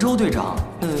喻文州队长，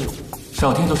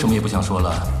少天都什么也不想说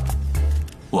了，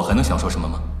我还能想说什么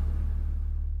吗？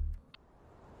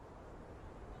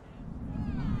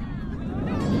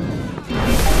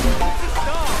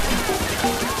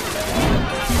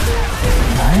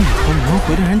蓝雨和轮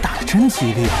回的人打得真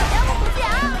激烈。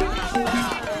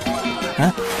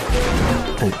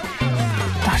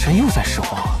大神又在拾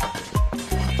荒，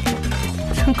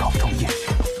真搞不懂业余。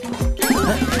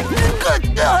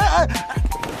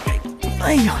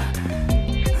哎呀，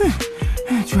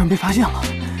居然被发现了！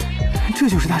这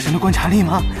就是大神的观察力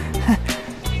吗？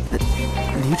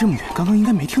离这么远，刚刚应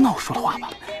该没听到我说的话吧？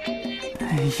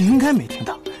应该没听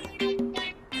到。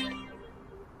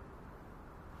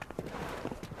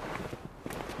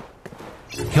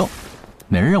哟，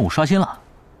每人任务刷新了。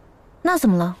那怎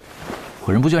么了？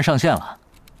毁人不倦上线了。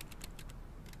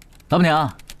老板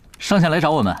娘，上线来找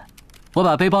我们，我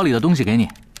把背包里的东西给你。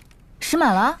使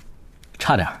满了？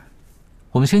差点。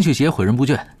我们先去劫毁人不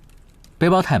倦，背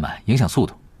包太满影响速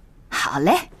度。好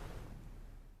嘞。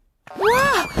哇，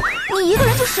你一个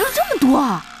人就拾了这么多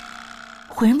啊！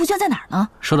毁人不倦在哪儿呢？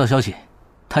收到消息，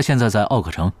他现在在奥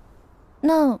克城。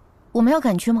那我们要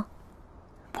赶去吗？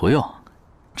不用，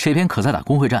这边可在打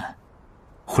工会战，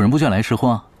毁人不倦来拾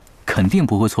荒，肯定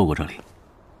不会错过这里。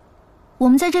我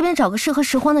们在这边找个适合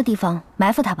拾荒的地方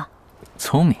埋伏他吧。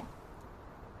聪明。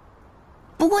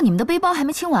不过你们的背包还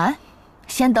没清完，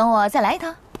先等我再来一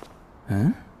趟。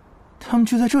他们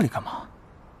聚在这里干嘛？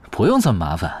不用这么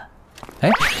麻烦。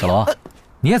哎，小罗，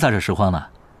你也在这拾荒呢？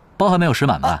包还没有拾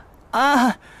满吧？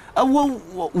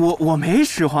我没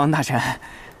拾荒，大神。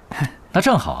那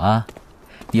正好啊，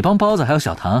你帮包子还有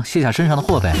小唐卸下身上的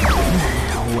货呗。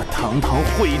我堂堂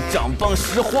会长帮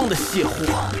拾荒的卸货，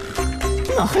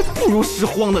那还不如拾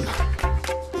荒的呢。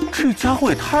这家伙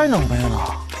也太能背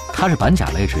了。他是板甲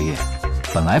类职业，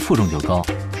本来负重就高。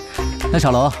那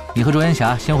小楼，你和卓烟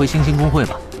霞先回星星工会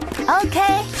吧。OK。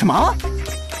什么？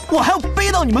我还要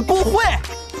背到你们工会？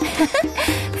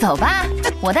走吧，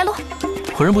我带路。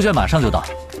毁人不倦马上就到，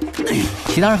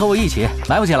其他人和我一起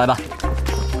埋伏起来吧。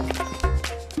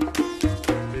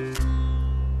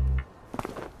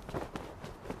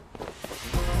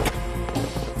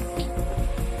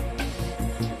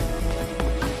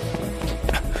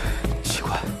奇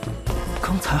怪，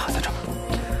刚才还在这儿，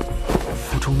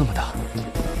负重那么大，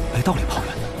没道理跑远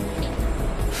的。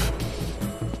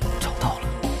找到了，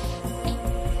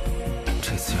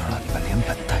这次要让你们连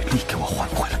本带利给我还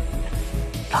回来。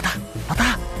老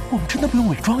大，我们真的不用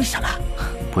伪装一下吗？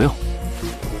不用。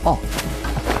哦。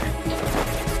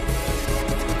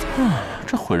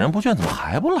这毁人不倦怎么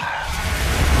还不来啊？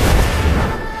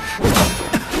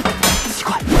奇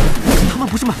怪，他们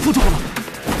不是满负重了吗？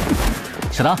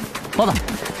小唐，包子，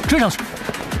追上去！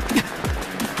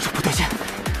这不对劲，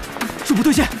这不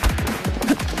对劲！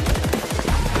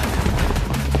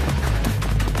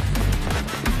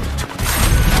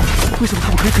为什么他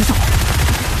们可以跟上我？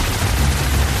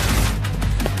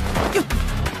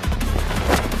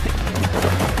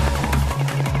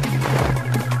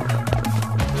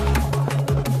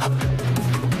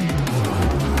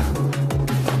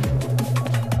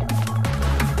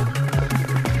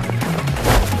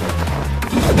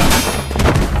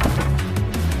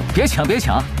别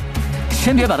抢，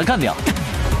先别把他干掉。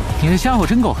你这家伙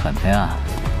真够狠的呀，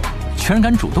居然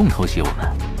敢主动偷袭我们。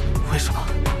为什么？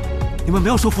你们没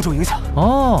有受负重影响？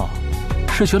哦，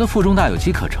是觉得负重大有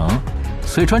机可乘，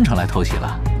所以专程来偷袭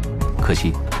了。可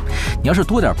惜，你要是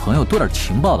多点朋友，多点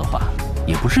情报的话，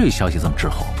也不至于消息这么滞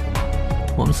后。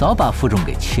我们早把负重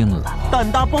给清了。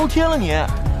胆大包天了你！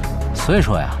所以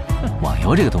说呀，网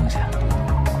游这个东西，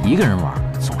一个人玩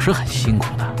总是很辛苦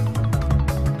的。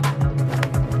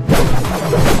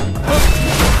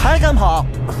还敢跑？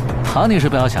跑你是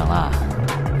不要想了，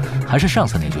还是上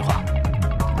次那句话，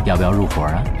要不要入伙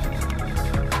啊？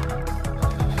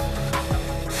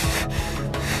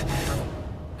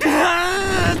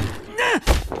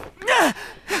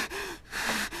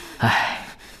哎，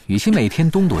与其每天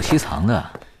东躲西藏的，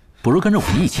不如跟着我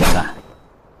们一起干，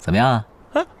怎么样？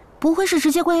不会是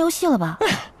直接关游戏了吧？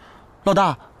老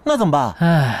大，那怎么办？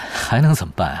哎，还能怎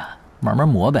么办啊？慢慢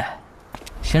磨呗。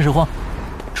先拾荒，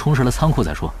充实了仓库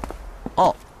再说。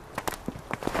哦。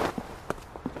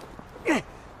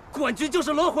冠军就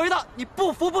是轮回的，你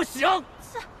不服不行。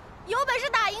有本事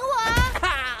打赢我啊！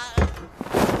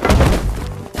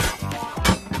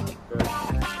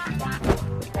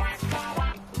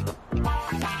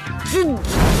君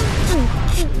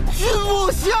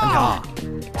莫笑。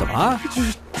怎么了？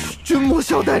君莫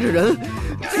笑带着人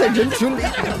在人群里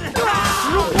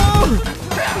拾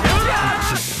荒。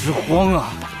拾荒啊，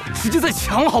直接在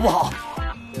抢好不好？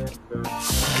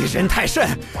欺人太甚！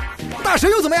大神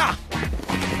又怎么样？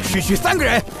区区3个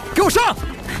人，给我上！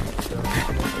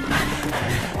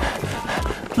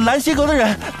蓝溪阁的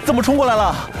人怎么冲过来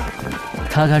了？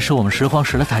大概是我们拾荒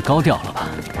拾得太高调了吧？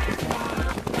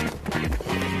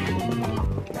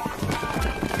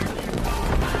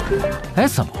哎，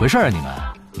怎么回事啊？你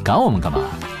们赶我们干嘛？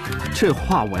这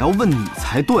话我要问你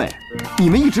才对。你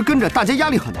们一直跟着，大家压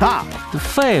力很大。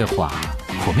废话，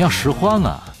我们要拾荒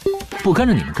啊，不跟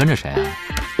着你们跟着谁啊？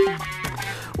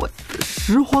我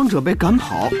拾荒者被赶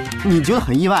跑，你觉得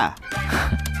很意外？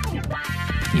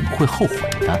你们会后悔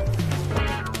的。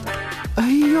哎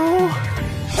呦，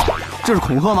这是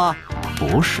恐吓吗？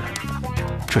不是，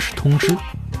这是通知。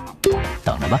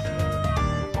等着吧。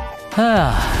哎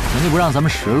呀，人家不让咱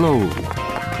们拾喽。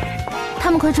他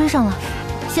们快追上了，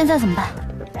现在怎么办？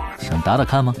想打打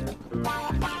看吗？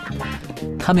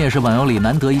他们也是网游里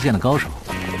难得一见的高手，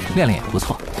练练也不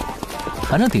错。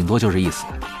反正顶多就是一死，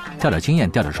掉点经验，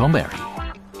掉点装备而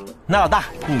已。那老大，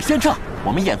你先撤，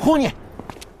我们掩护你。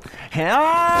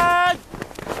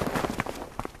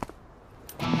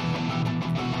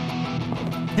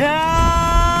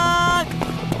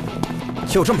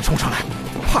就这么冲上来，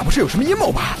怕不是有什么阴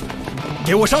谋吧？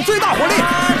给我上最大火力！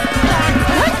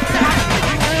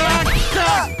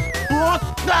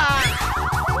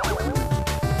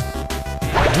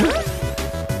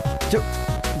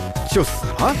就死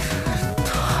了？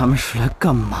他们是来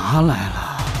干嘛来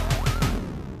了？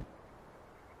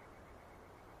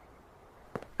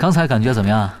刚才感觉怎么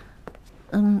样？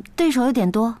对手有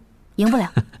点多，赢不了。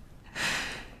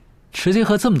直接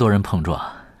和这么多人碰撞，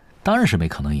当然是没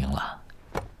可能赢了。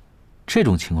这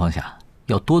种情况下，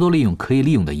要多多利用可以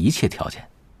利用的一切条件，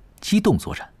机动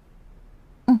作战。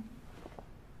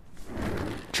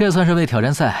这算是为挑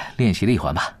战赛练习的一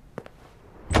环吧。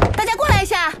大家过来一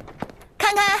下，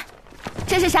看看，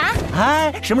这是啥？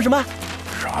哎，什么？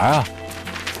啥呀？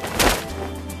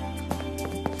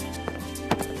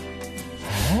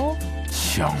哦，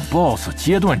抢 BOSS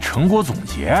阶段成果总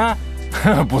结，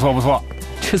不错。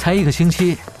这才1个星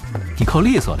期，你够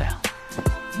利索的呀。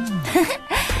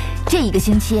这1个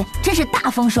星期真是大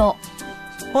丰收！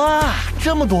哇，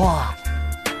这么多！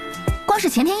光是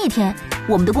前天1天，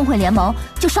我们的工会联盟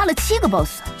就刷了7个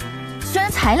BOSS。虽然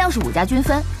材料是5家均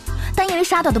分，但因为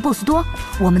杀到的 BOSS 多，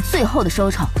我们最后的收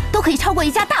成都可以超过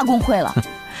1家大工会了。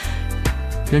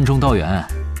任重道远，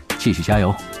继续加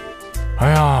油！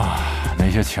哎呀，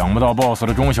那些抢不到 BOSS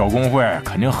的中小工会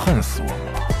肯定恨死我们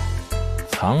了，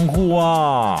残酷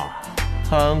啊！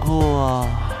残酷啊！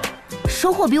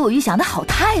收获比我预想的好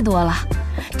太多了，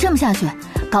这么下去，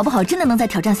搞不好真的能在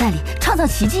挑战赛里创造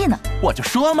奇迹呢。我就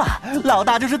说嘛，老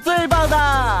大就是最棒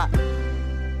的。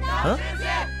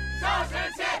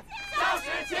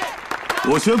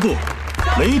我宣布，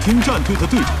雷霆战队的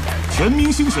队长全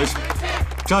明星选手，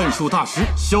战术大师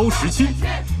肖17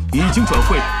已经转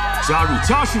会加入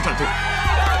嘉世战队。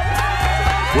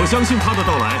我相信他的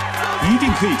到来，一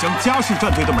定可以将嘉世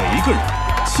战队的每一个人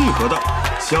契合的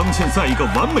镶嵌在一个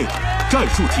完美的战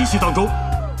术体系当中。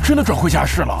真的转会嘉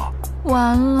世了？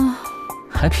完了，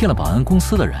还骗了保安公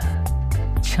司的人。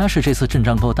嘉世这次阵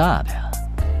仗够大的呀。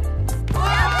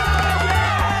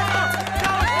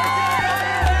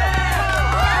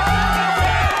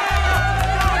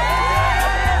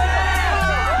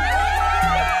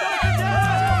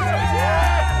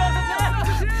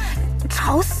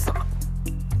吵死了！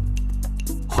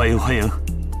欢迎！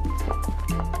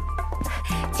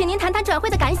请您谈谈转会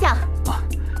的感想。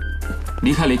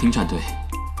离开雷霆战队，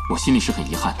我心里是很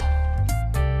遗憾的。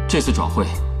这次转会，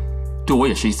对我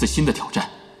也是一次新的挑战。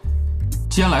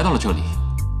既然来到了这里，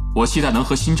我期待能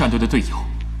和新战队的队友，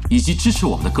以及支持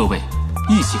我们的各位，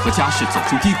一起和嘉世走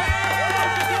出低谷，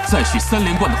再续3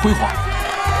连冠的辉煌。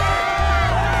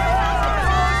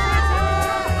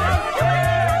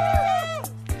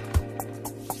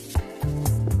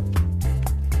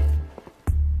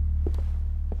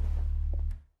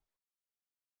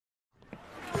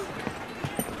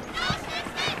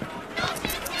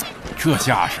这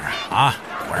架势啊，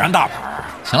果然大牌。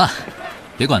行了，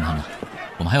别管他们了，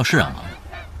我们还有事要忙。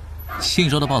信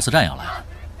州的 BOSS 战要来了。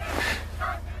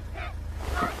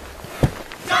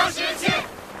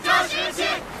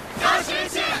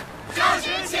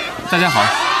大家好。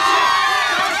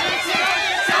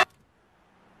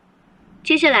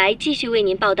接下来继续为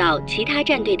您报道其他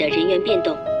战队的人员变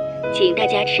动，请大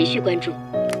家持续关注。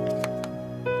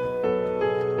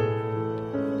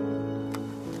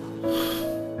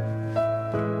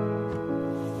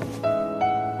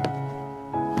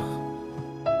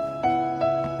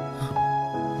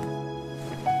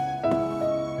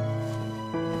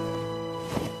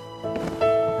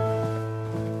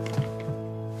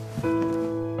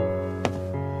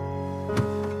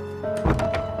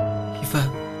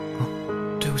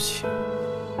起，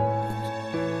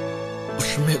我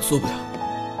什么也做不了。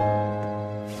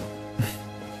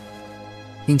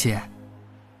英姐，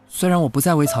虽然我不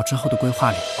在微草之后的规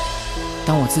划里，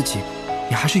但我自己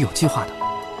也还是有计划的。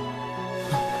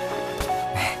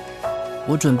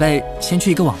我准备先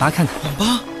去一个网吧看看。网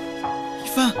吧？一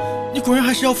帆，你果然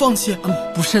还是要放弃？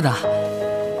不是的，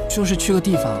就是去个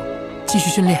地方继续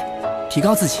训练，提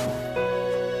高自己。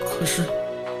可是，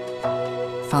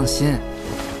放心，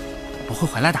我会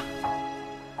回来的。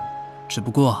只不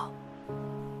过，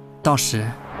到时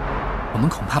我们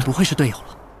恐怕不会是队友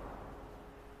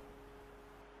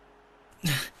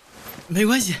了。没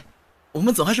关系，我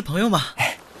们总还是朋友嘛。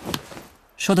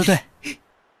说得对。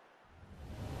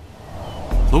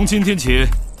从今天起，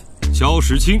肖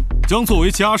时钦将作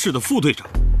为嘉世的副队长，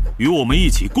与我们一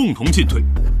起共同进退。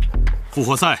复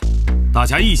活赛，大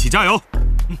家一起加油！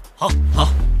好。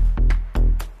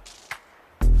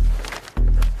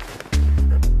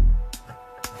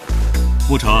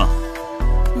沐橙，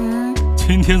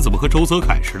今天怎么和周泽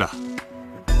楷似的？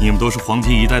你们都是黄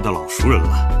金一代的老熟人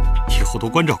了，以后多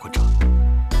关照关照。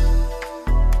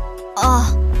哦，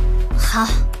好。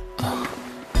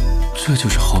这就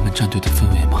是豪门战队的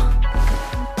氛围吗？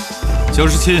肖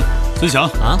时钦、孙翔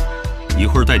啊，一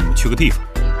会儿带你们去个地方，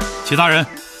其他人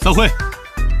散会。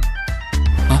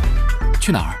啊，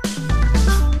去哪儿？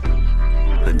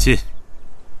很近。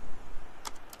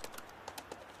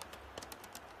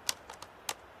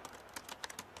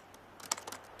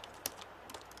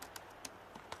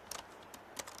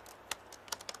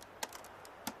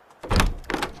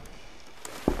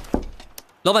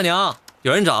老板娘，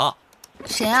有人找。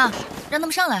谁啊？让他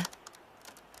们上来。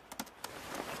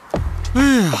哎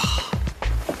呀，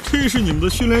这是你们的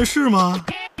训练室吗？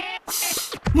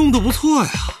弄得不错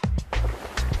呀。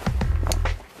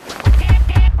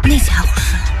那家伙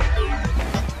是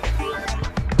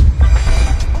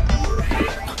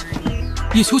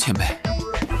叶秋前辈。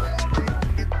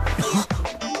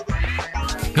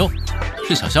哟，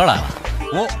是小肖来了。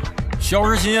哦，肖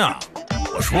时钦啊，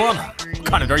我说呢，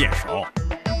看着点眼熟。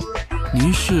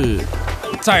您是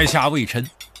在下魏琛。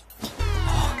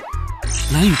哦，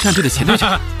蓝雨战队的前队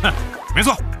长。没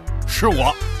错，是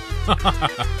我。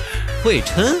魏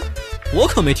琛，我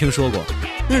可没听说过，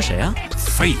那是谁啊？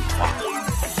废话，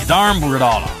你当然不知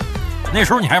道了。那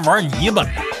时候你还玩泥巴呢。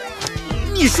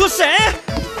你说谁？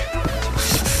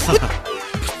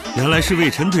原来是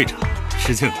魏琛队长，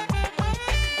失敬了。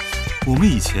我们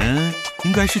以前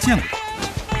应该是见过他。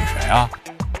你谁啊？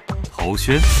侯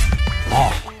轩。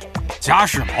哦，嘉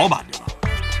世老板对吧？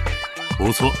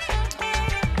不错。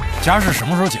嘉世什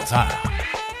么时候解散啊？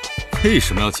为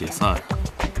什么要解散啊？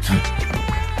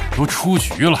都出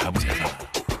局了还不解散？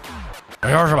小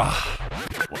肖是吧？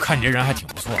我看你这人还挺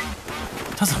不错的，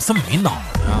他怎么这么没脑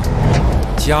子呀？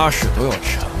嘉世都要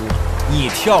沉了，你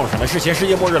跳上来是嫌世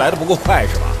界末日来的不够快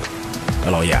是吧？哎，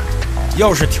老叶，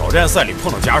要是挑战赛里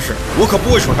碰到嘉世，我可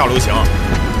不会手下留情。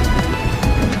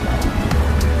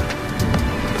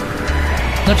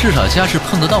那至少嘉世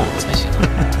碰得到我才行。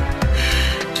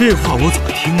这话我怎么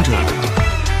听着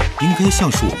应该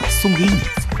像是我们送给你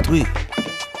才对。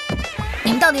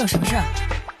你们到底有什么事啊？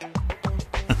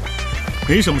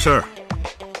没什么事儿，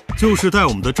就是带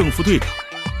我们的正副队长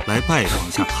来拜访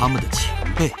一下他们的前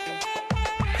辈，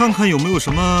看看有没有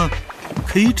什么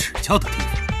可以指教的地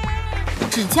方。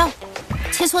指教？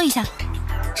切磋一下，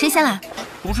谁先来？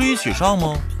不是一起上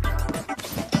吗？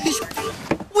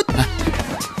哎，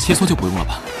切磋就不用了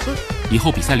吧，以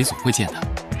后比赛里总会见的。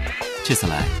这次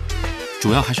来，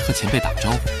主要还是和前辈打个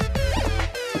招呼。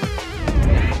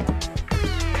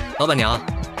老板娘，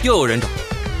又有人找。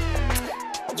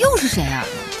又是谁啊？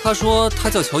他说他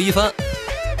叫乔一帆。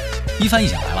一帆已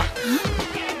经来了。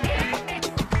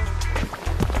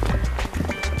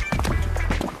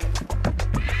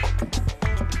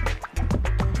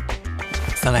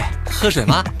三位，喝水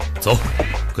吗？走，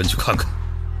跟去看看。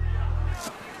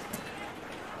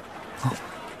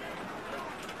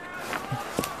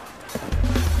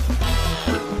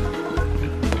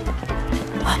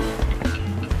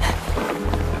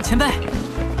前辈，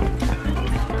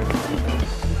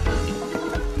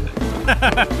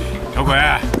小鬼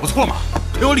不错嘛，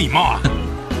忒有礼貌啊。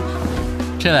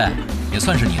这位也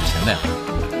算是你的前辈了，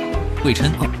魏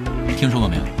琛，听说过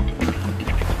没有？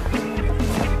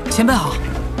前辈好。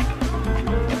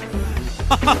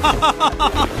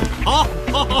好，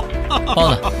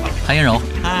包子，韩延柔，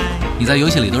嗨，你在游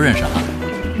戏里都认识啊？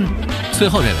最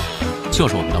后这位就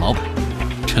是我们的老板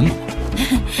陈果。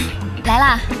来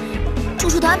啦，住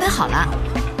处都安排好了，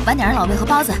晚点让老魏和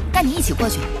包子带你一起过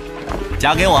去。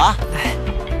交给我。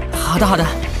好的，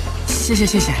谢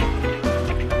谢。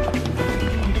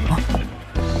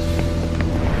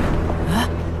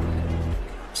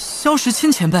萧时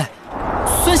钦前辈，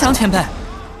孙翔前辈。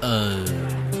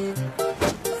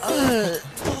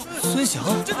孙翔，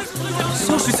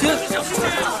萧时钦。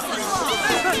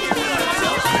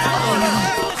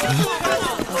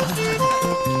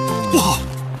不好！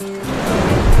这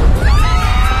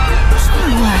么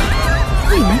乱，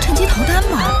会有人趁机逃单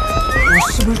吗？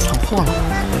我是不是闯祸了？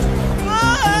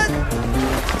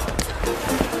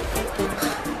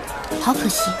好可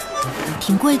惜，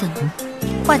挺贵的呢，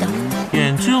坏掉了。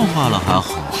眼镜坏了还好，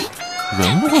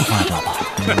人不会坏掉吧？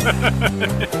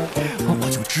我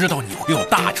就知道你会有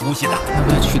大出息的。要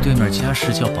不要去对面家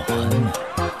世叫保安呢？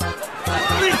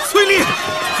崔丽，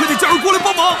快点加入过来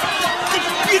帮忙！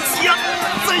别急呀，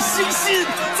在兴欣，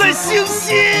在兴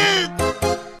欣！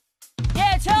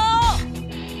叶秋，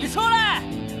你出来，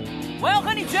我要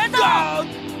和你决斗！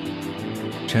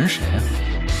这人谁啊？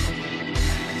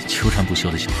纠缠不休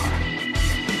的小孩，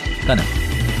干掉！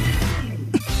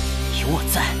有我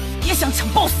在，也想抢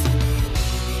BOSS。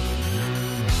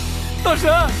大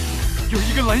神，有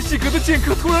一个蓝系阁的剑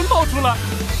客突然冒出来。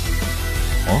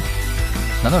哦，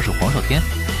难道是黄少天？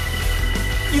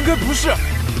应该不是，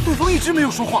对方一直没有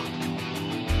说话。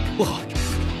不好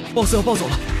 ，BOSS 要暴走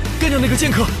了，干掉那个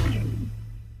剑客！